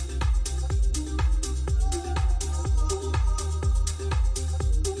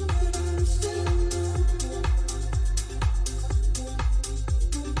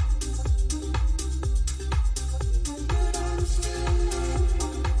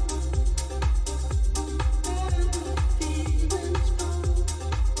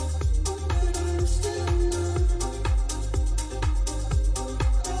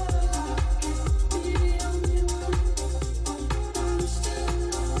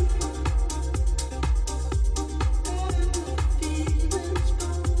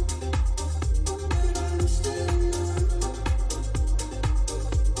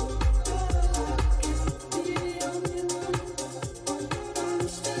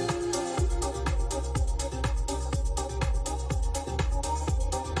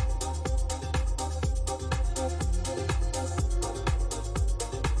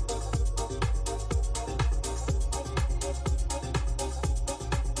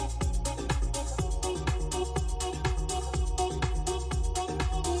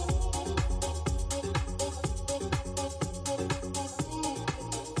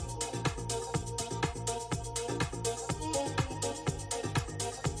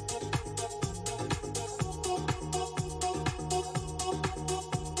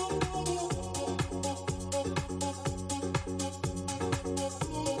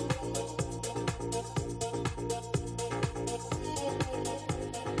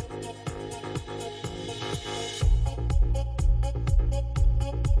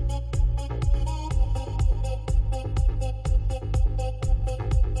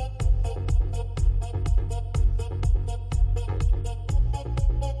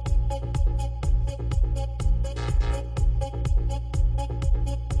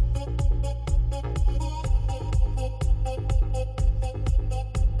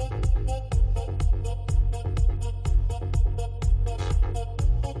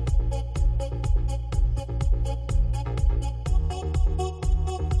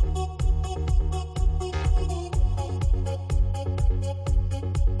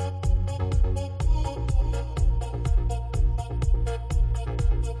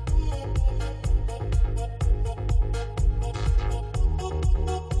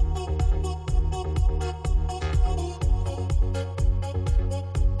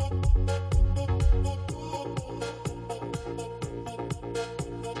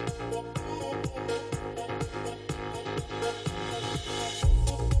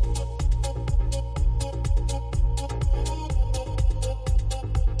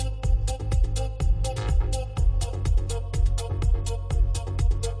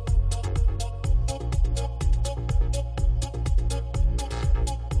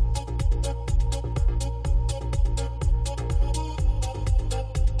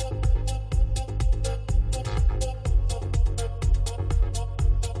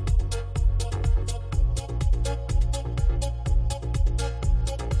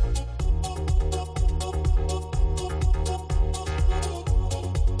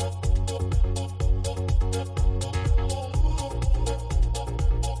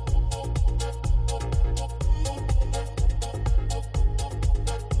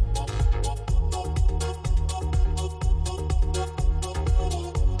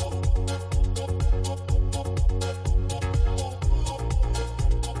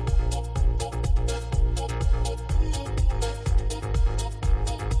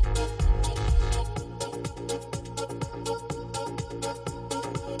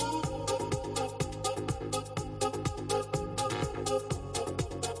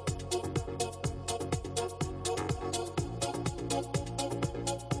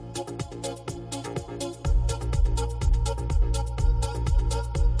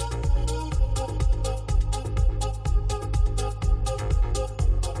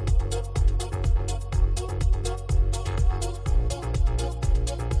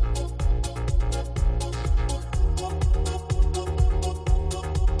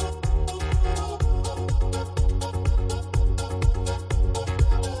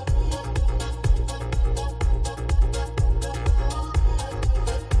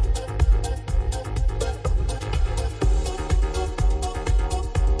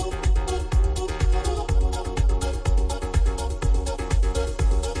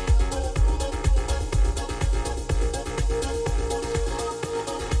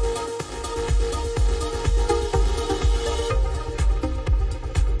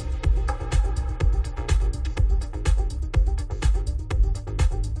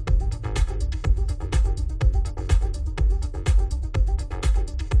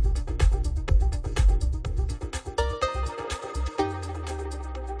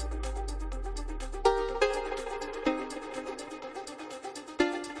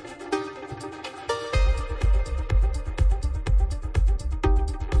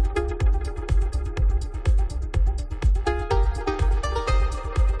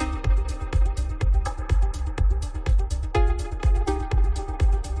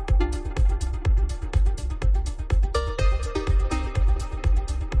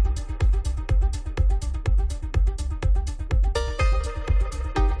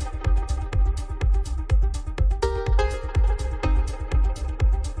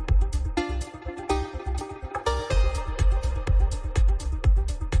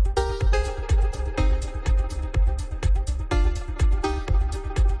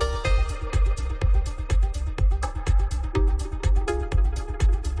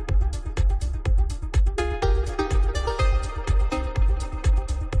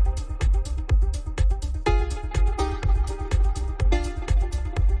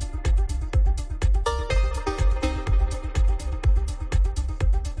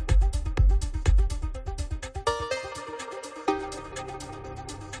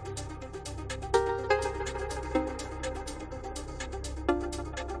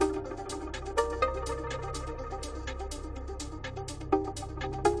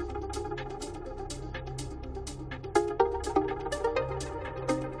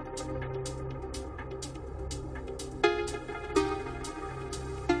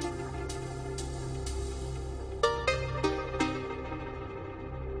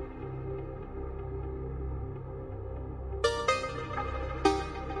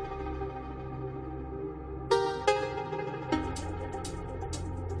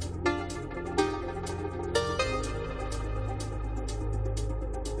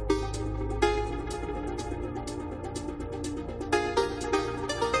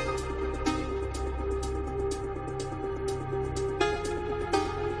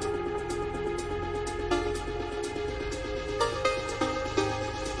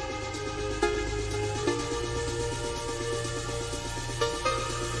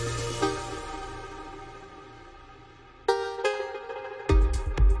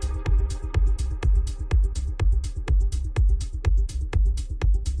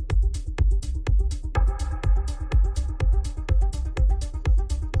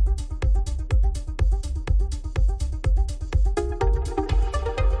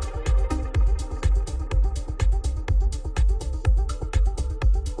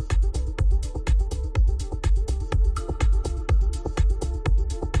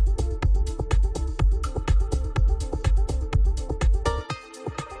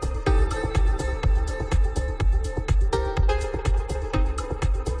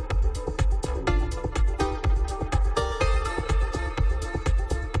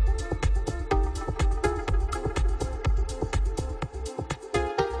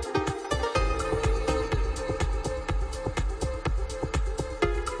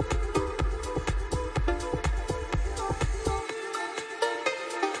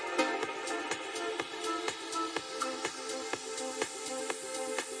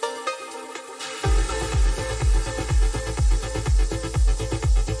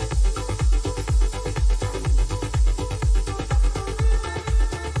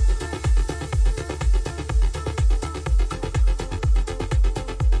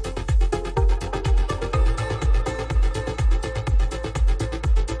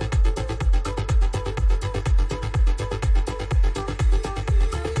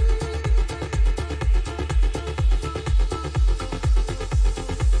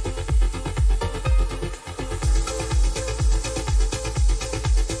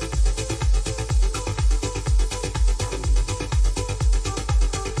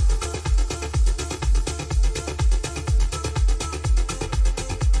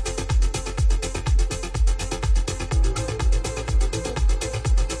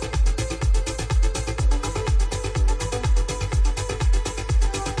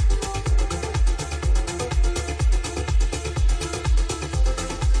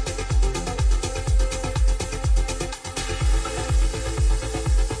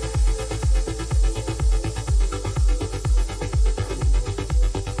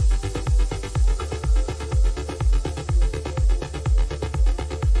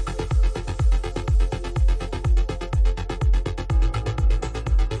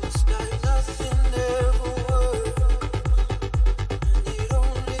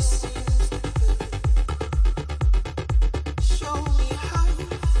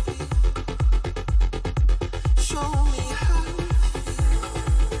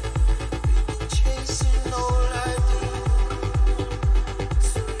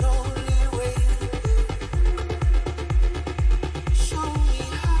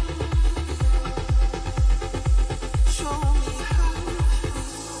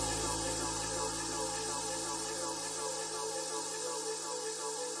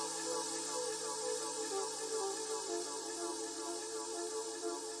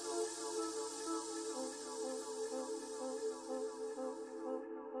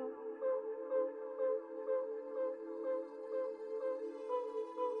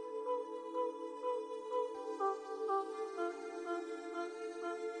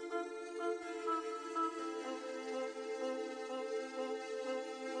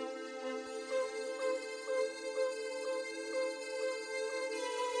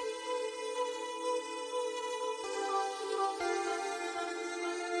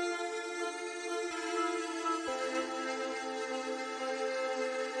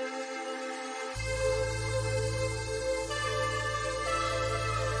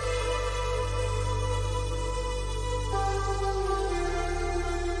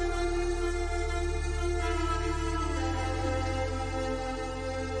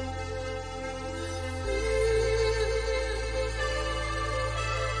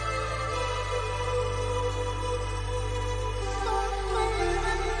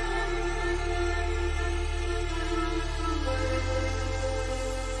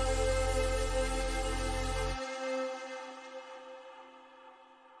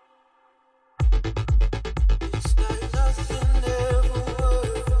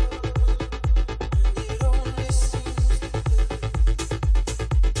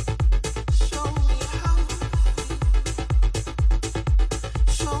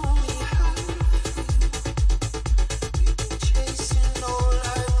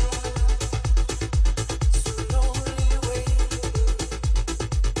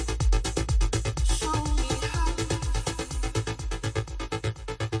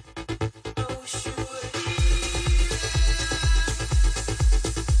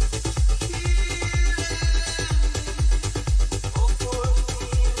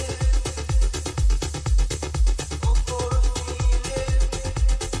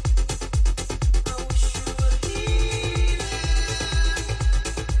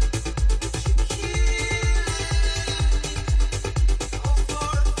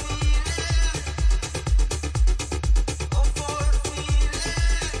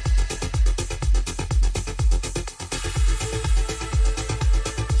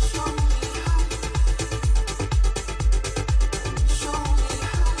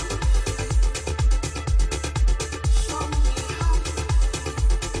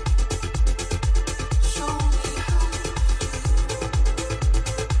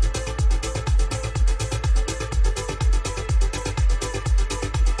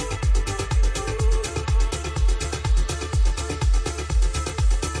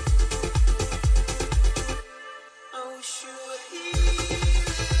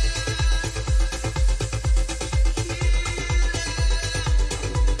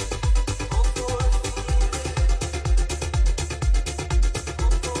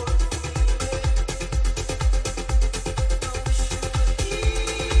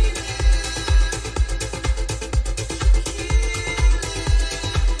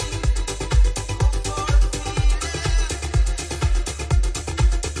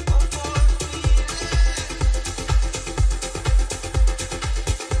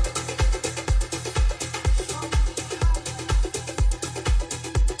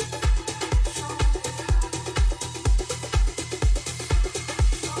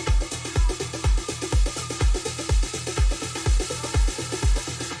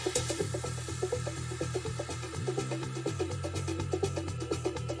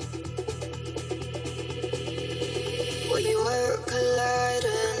 we're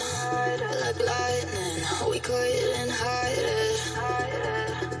colliding like lightning. We couldn't hide it.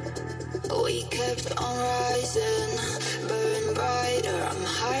 We kept on rising, burn brighter. I'm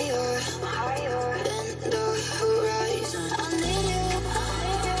higher than the horizon. I need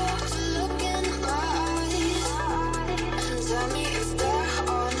you to look in my eyes and tell me if they're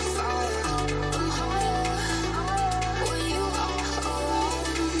on fire. I'm higher when you are around.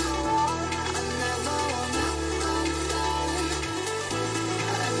 I never wanna come down.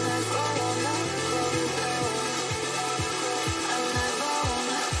 I never wanna come down. I never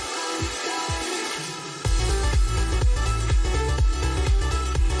wanna come down.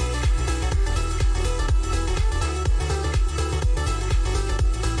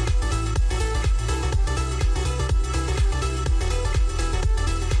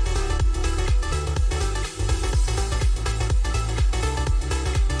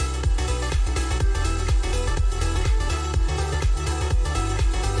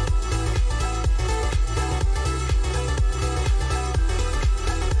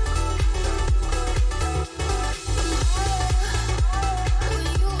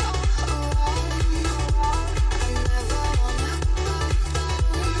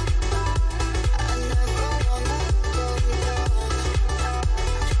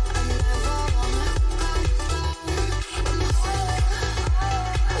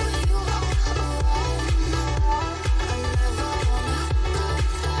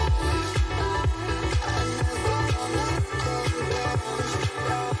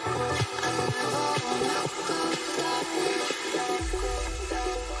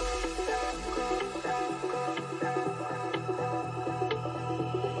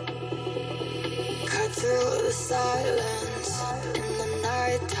 Cut through the silence in the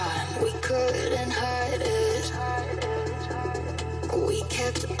nighttime. We couldn't hide it. We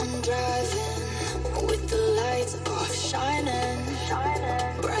kept on driving with the lights off, shining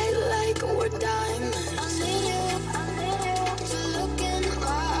bright like we're diamonds. I need you to look in my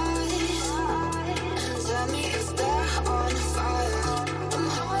eyes and tell me if they're on fire. I'm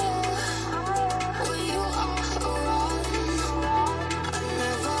higher when you are around. I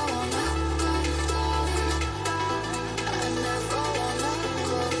never wanna come down. I never wanna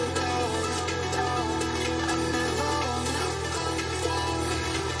come down. I never wanna come down.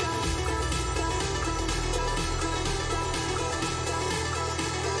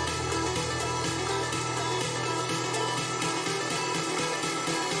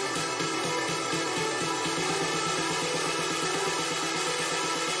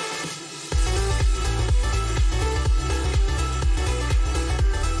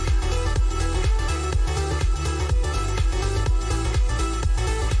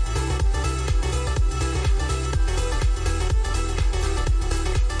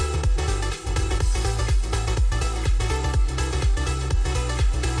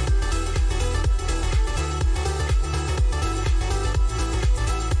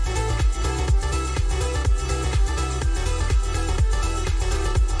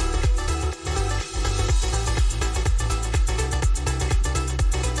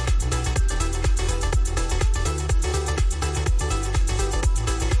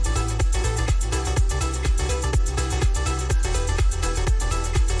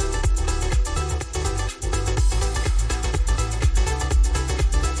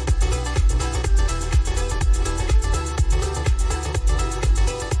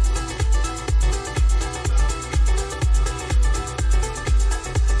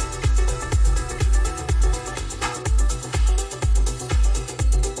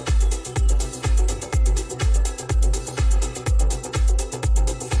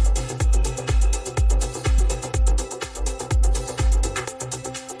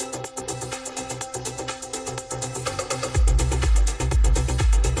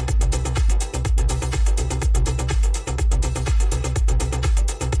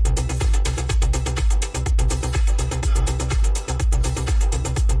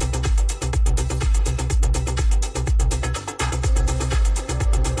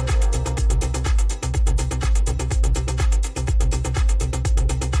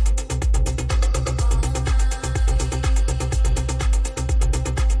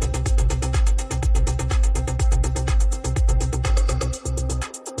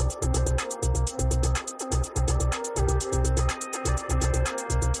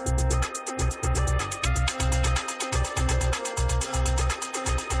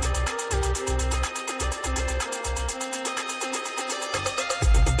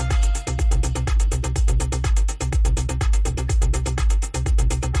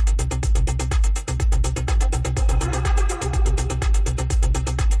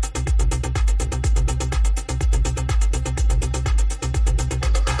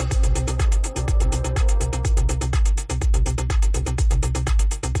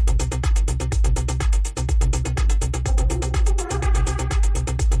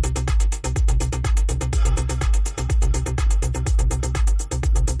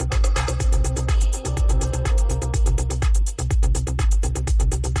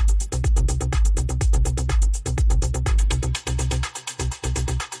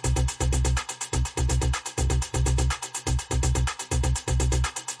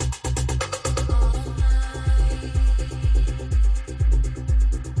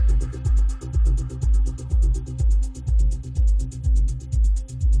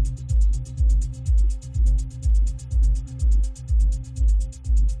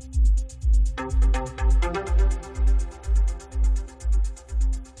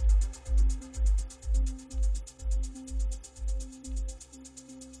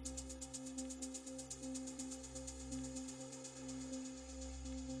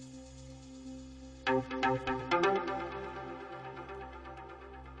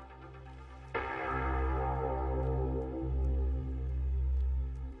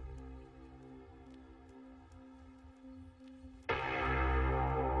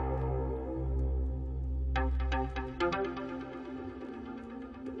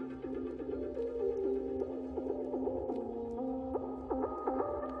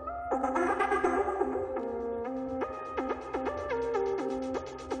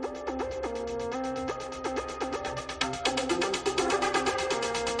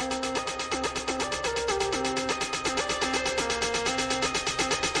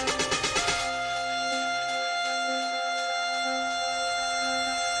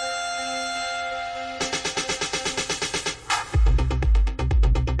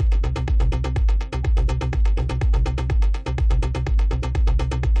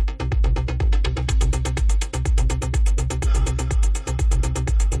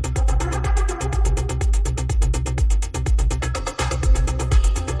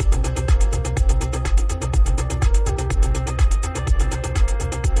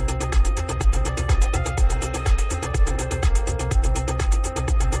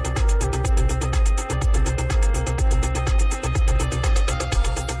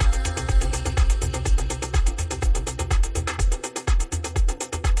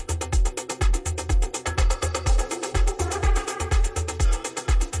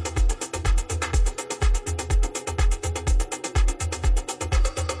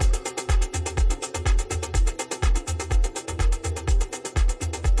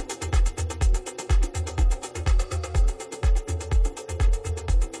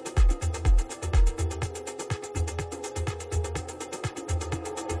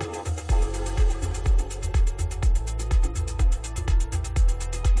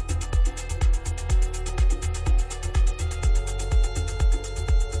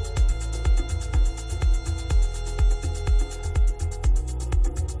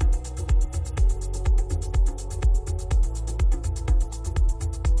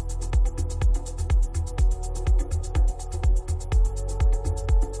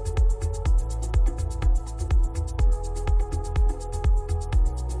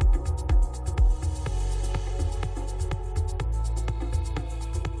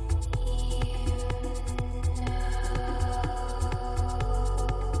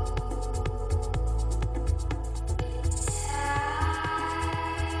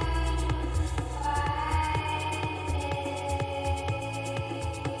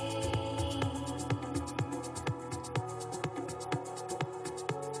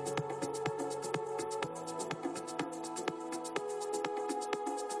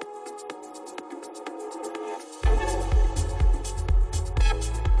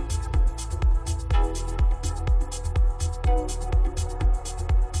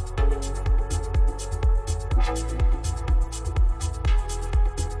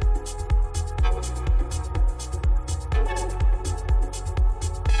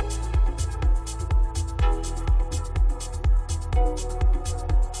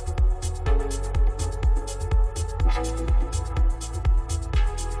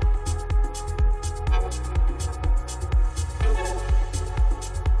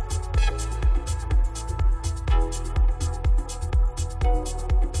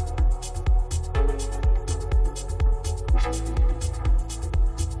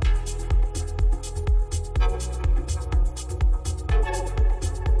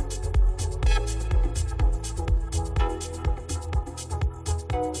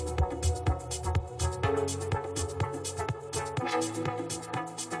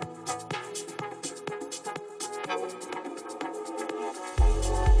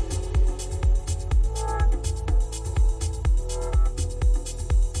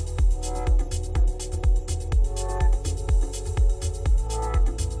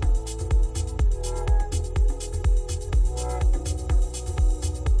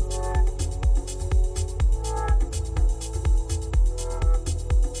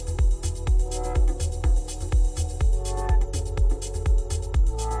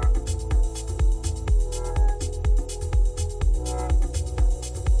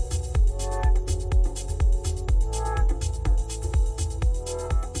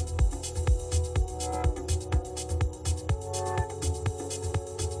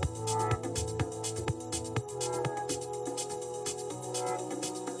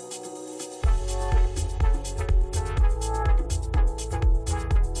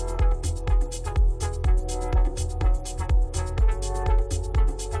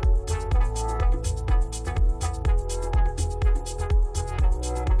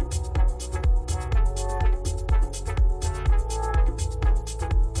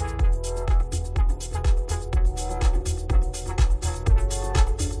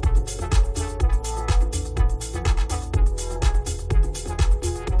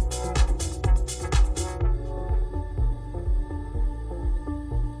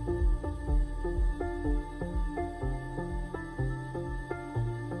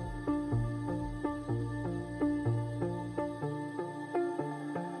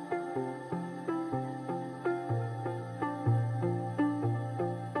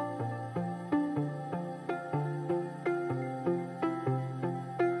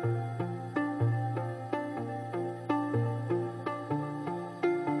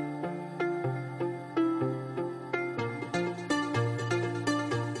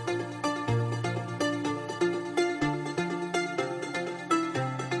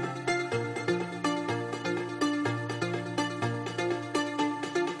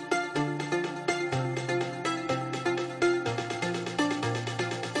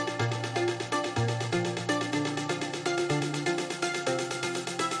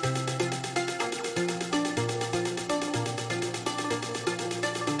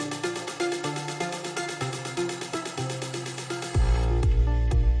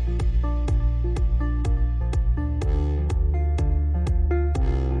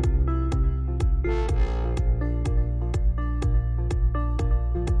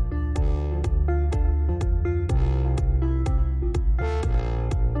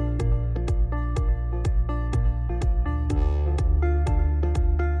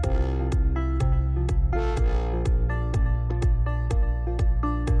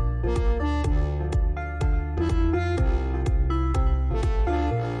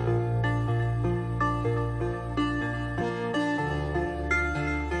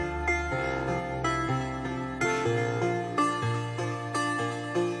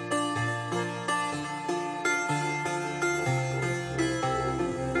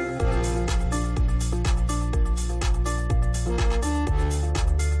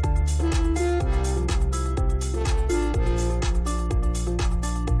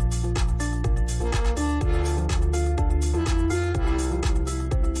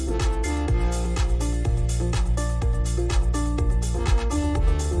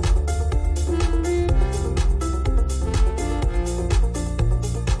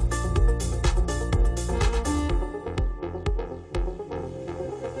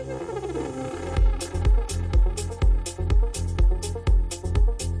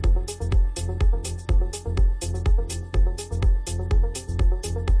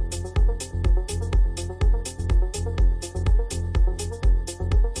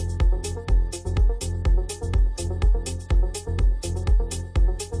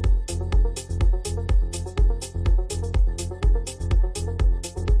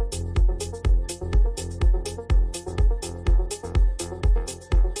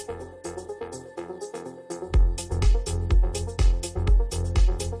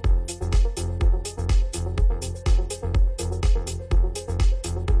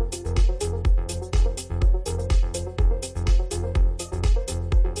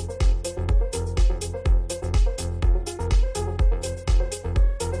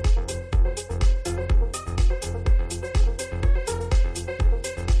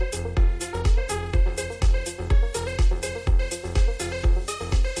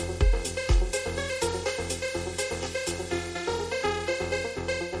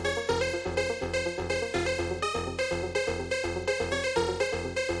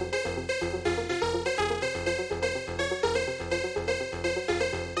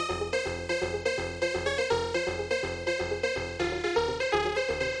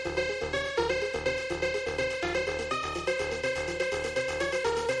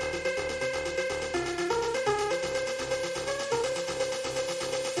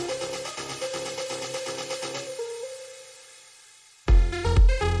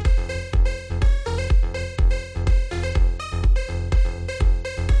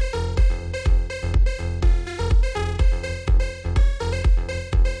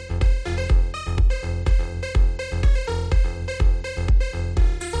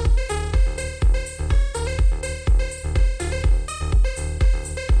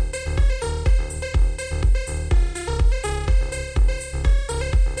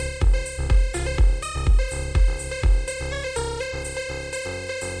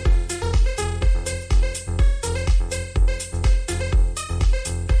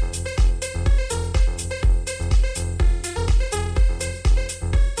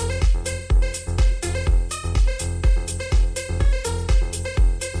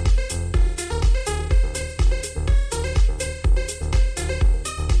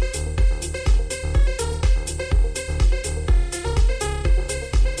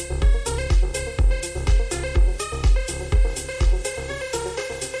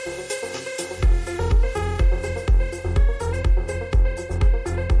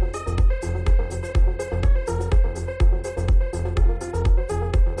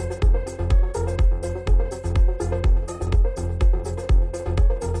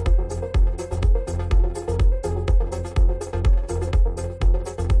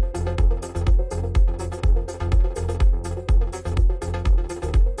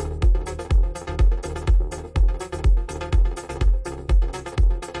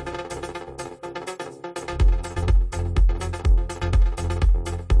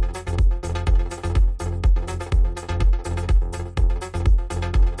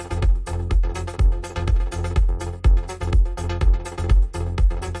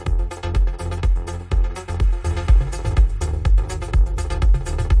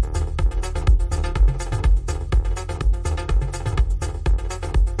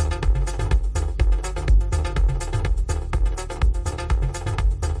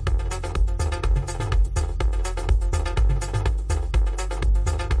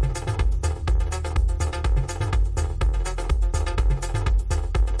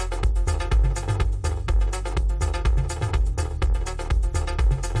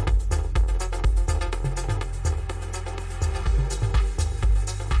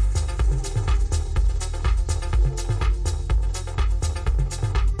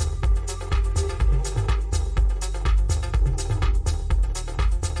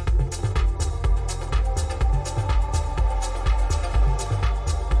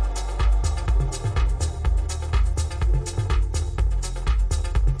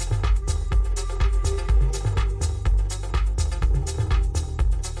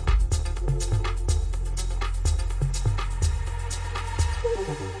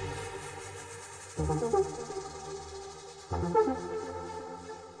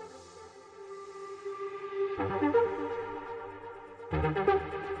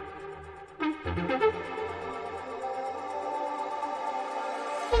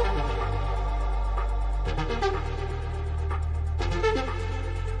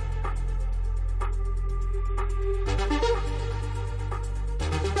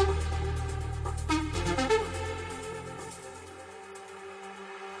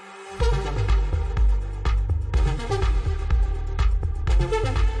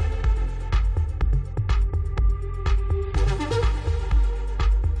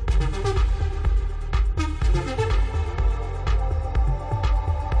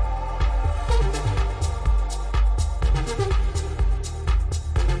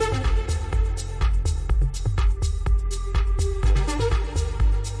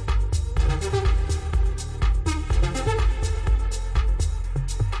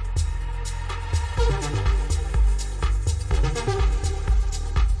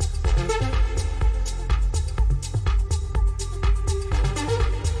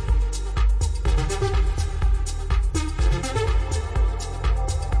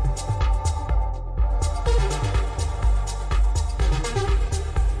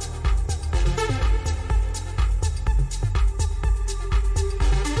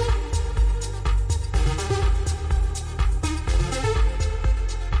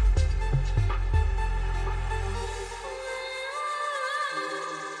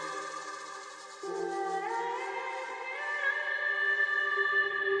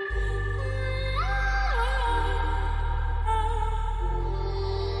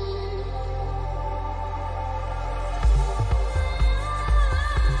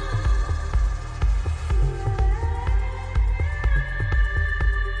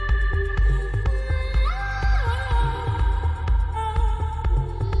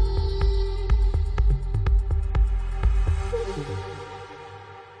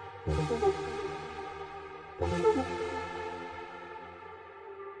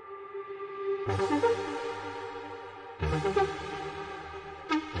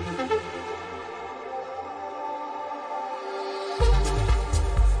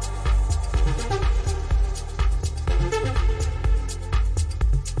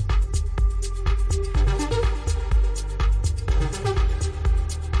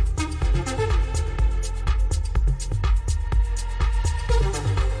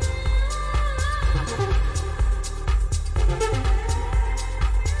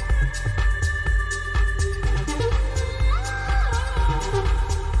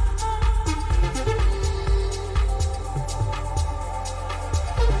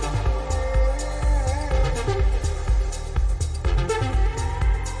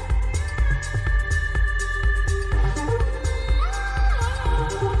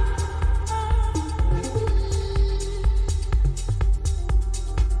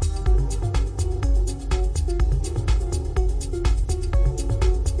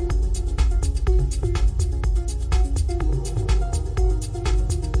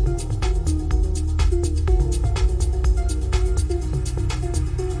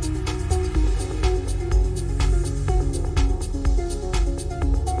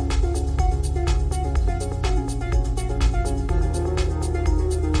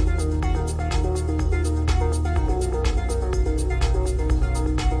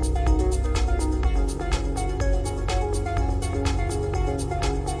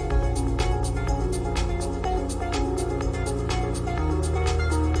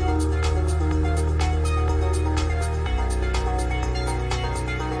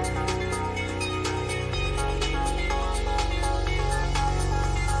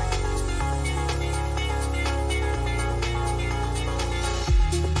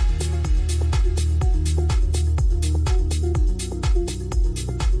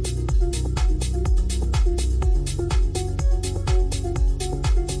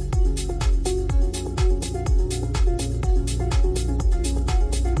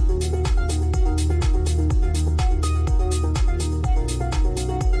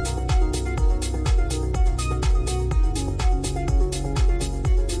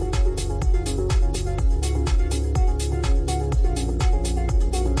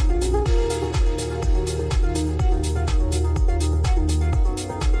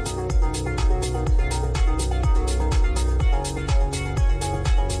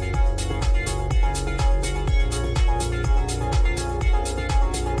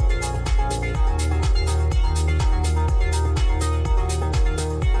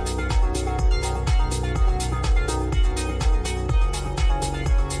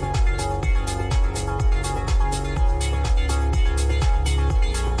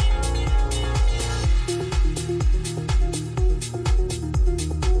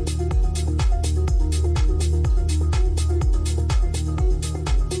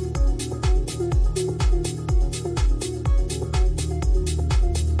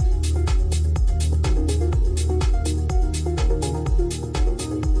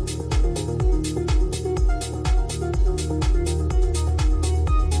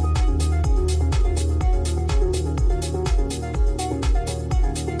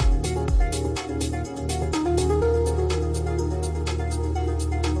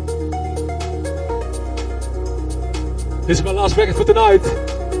 This is my last record for tonight.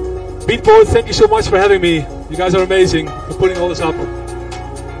 Beatport, thank you so much for having me. You guys are amazing for putting all this up.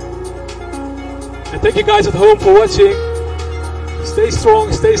 And thank you guys at home for watching. Stay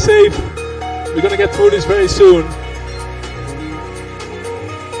strong, stay safe. We're gonna get through this very soon.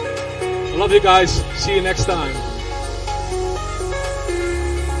 I love you guys. See you next time.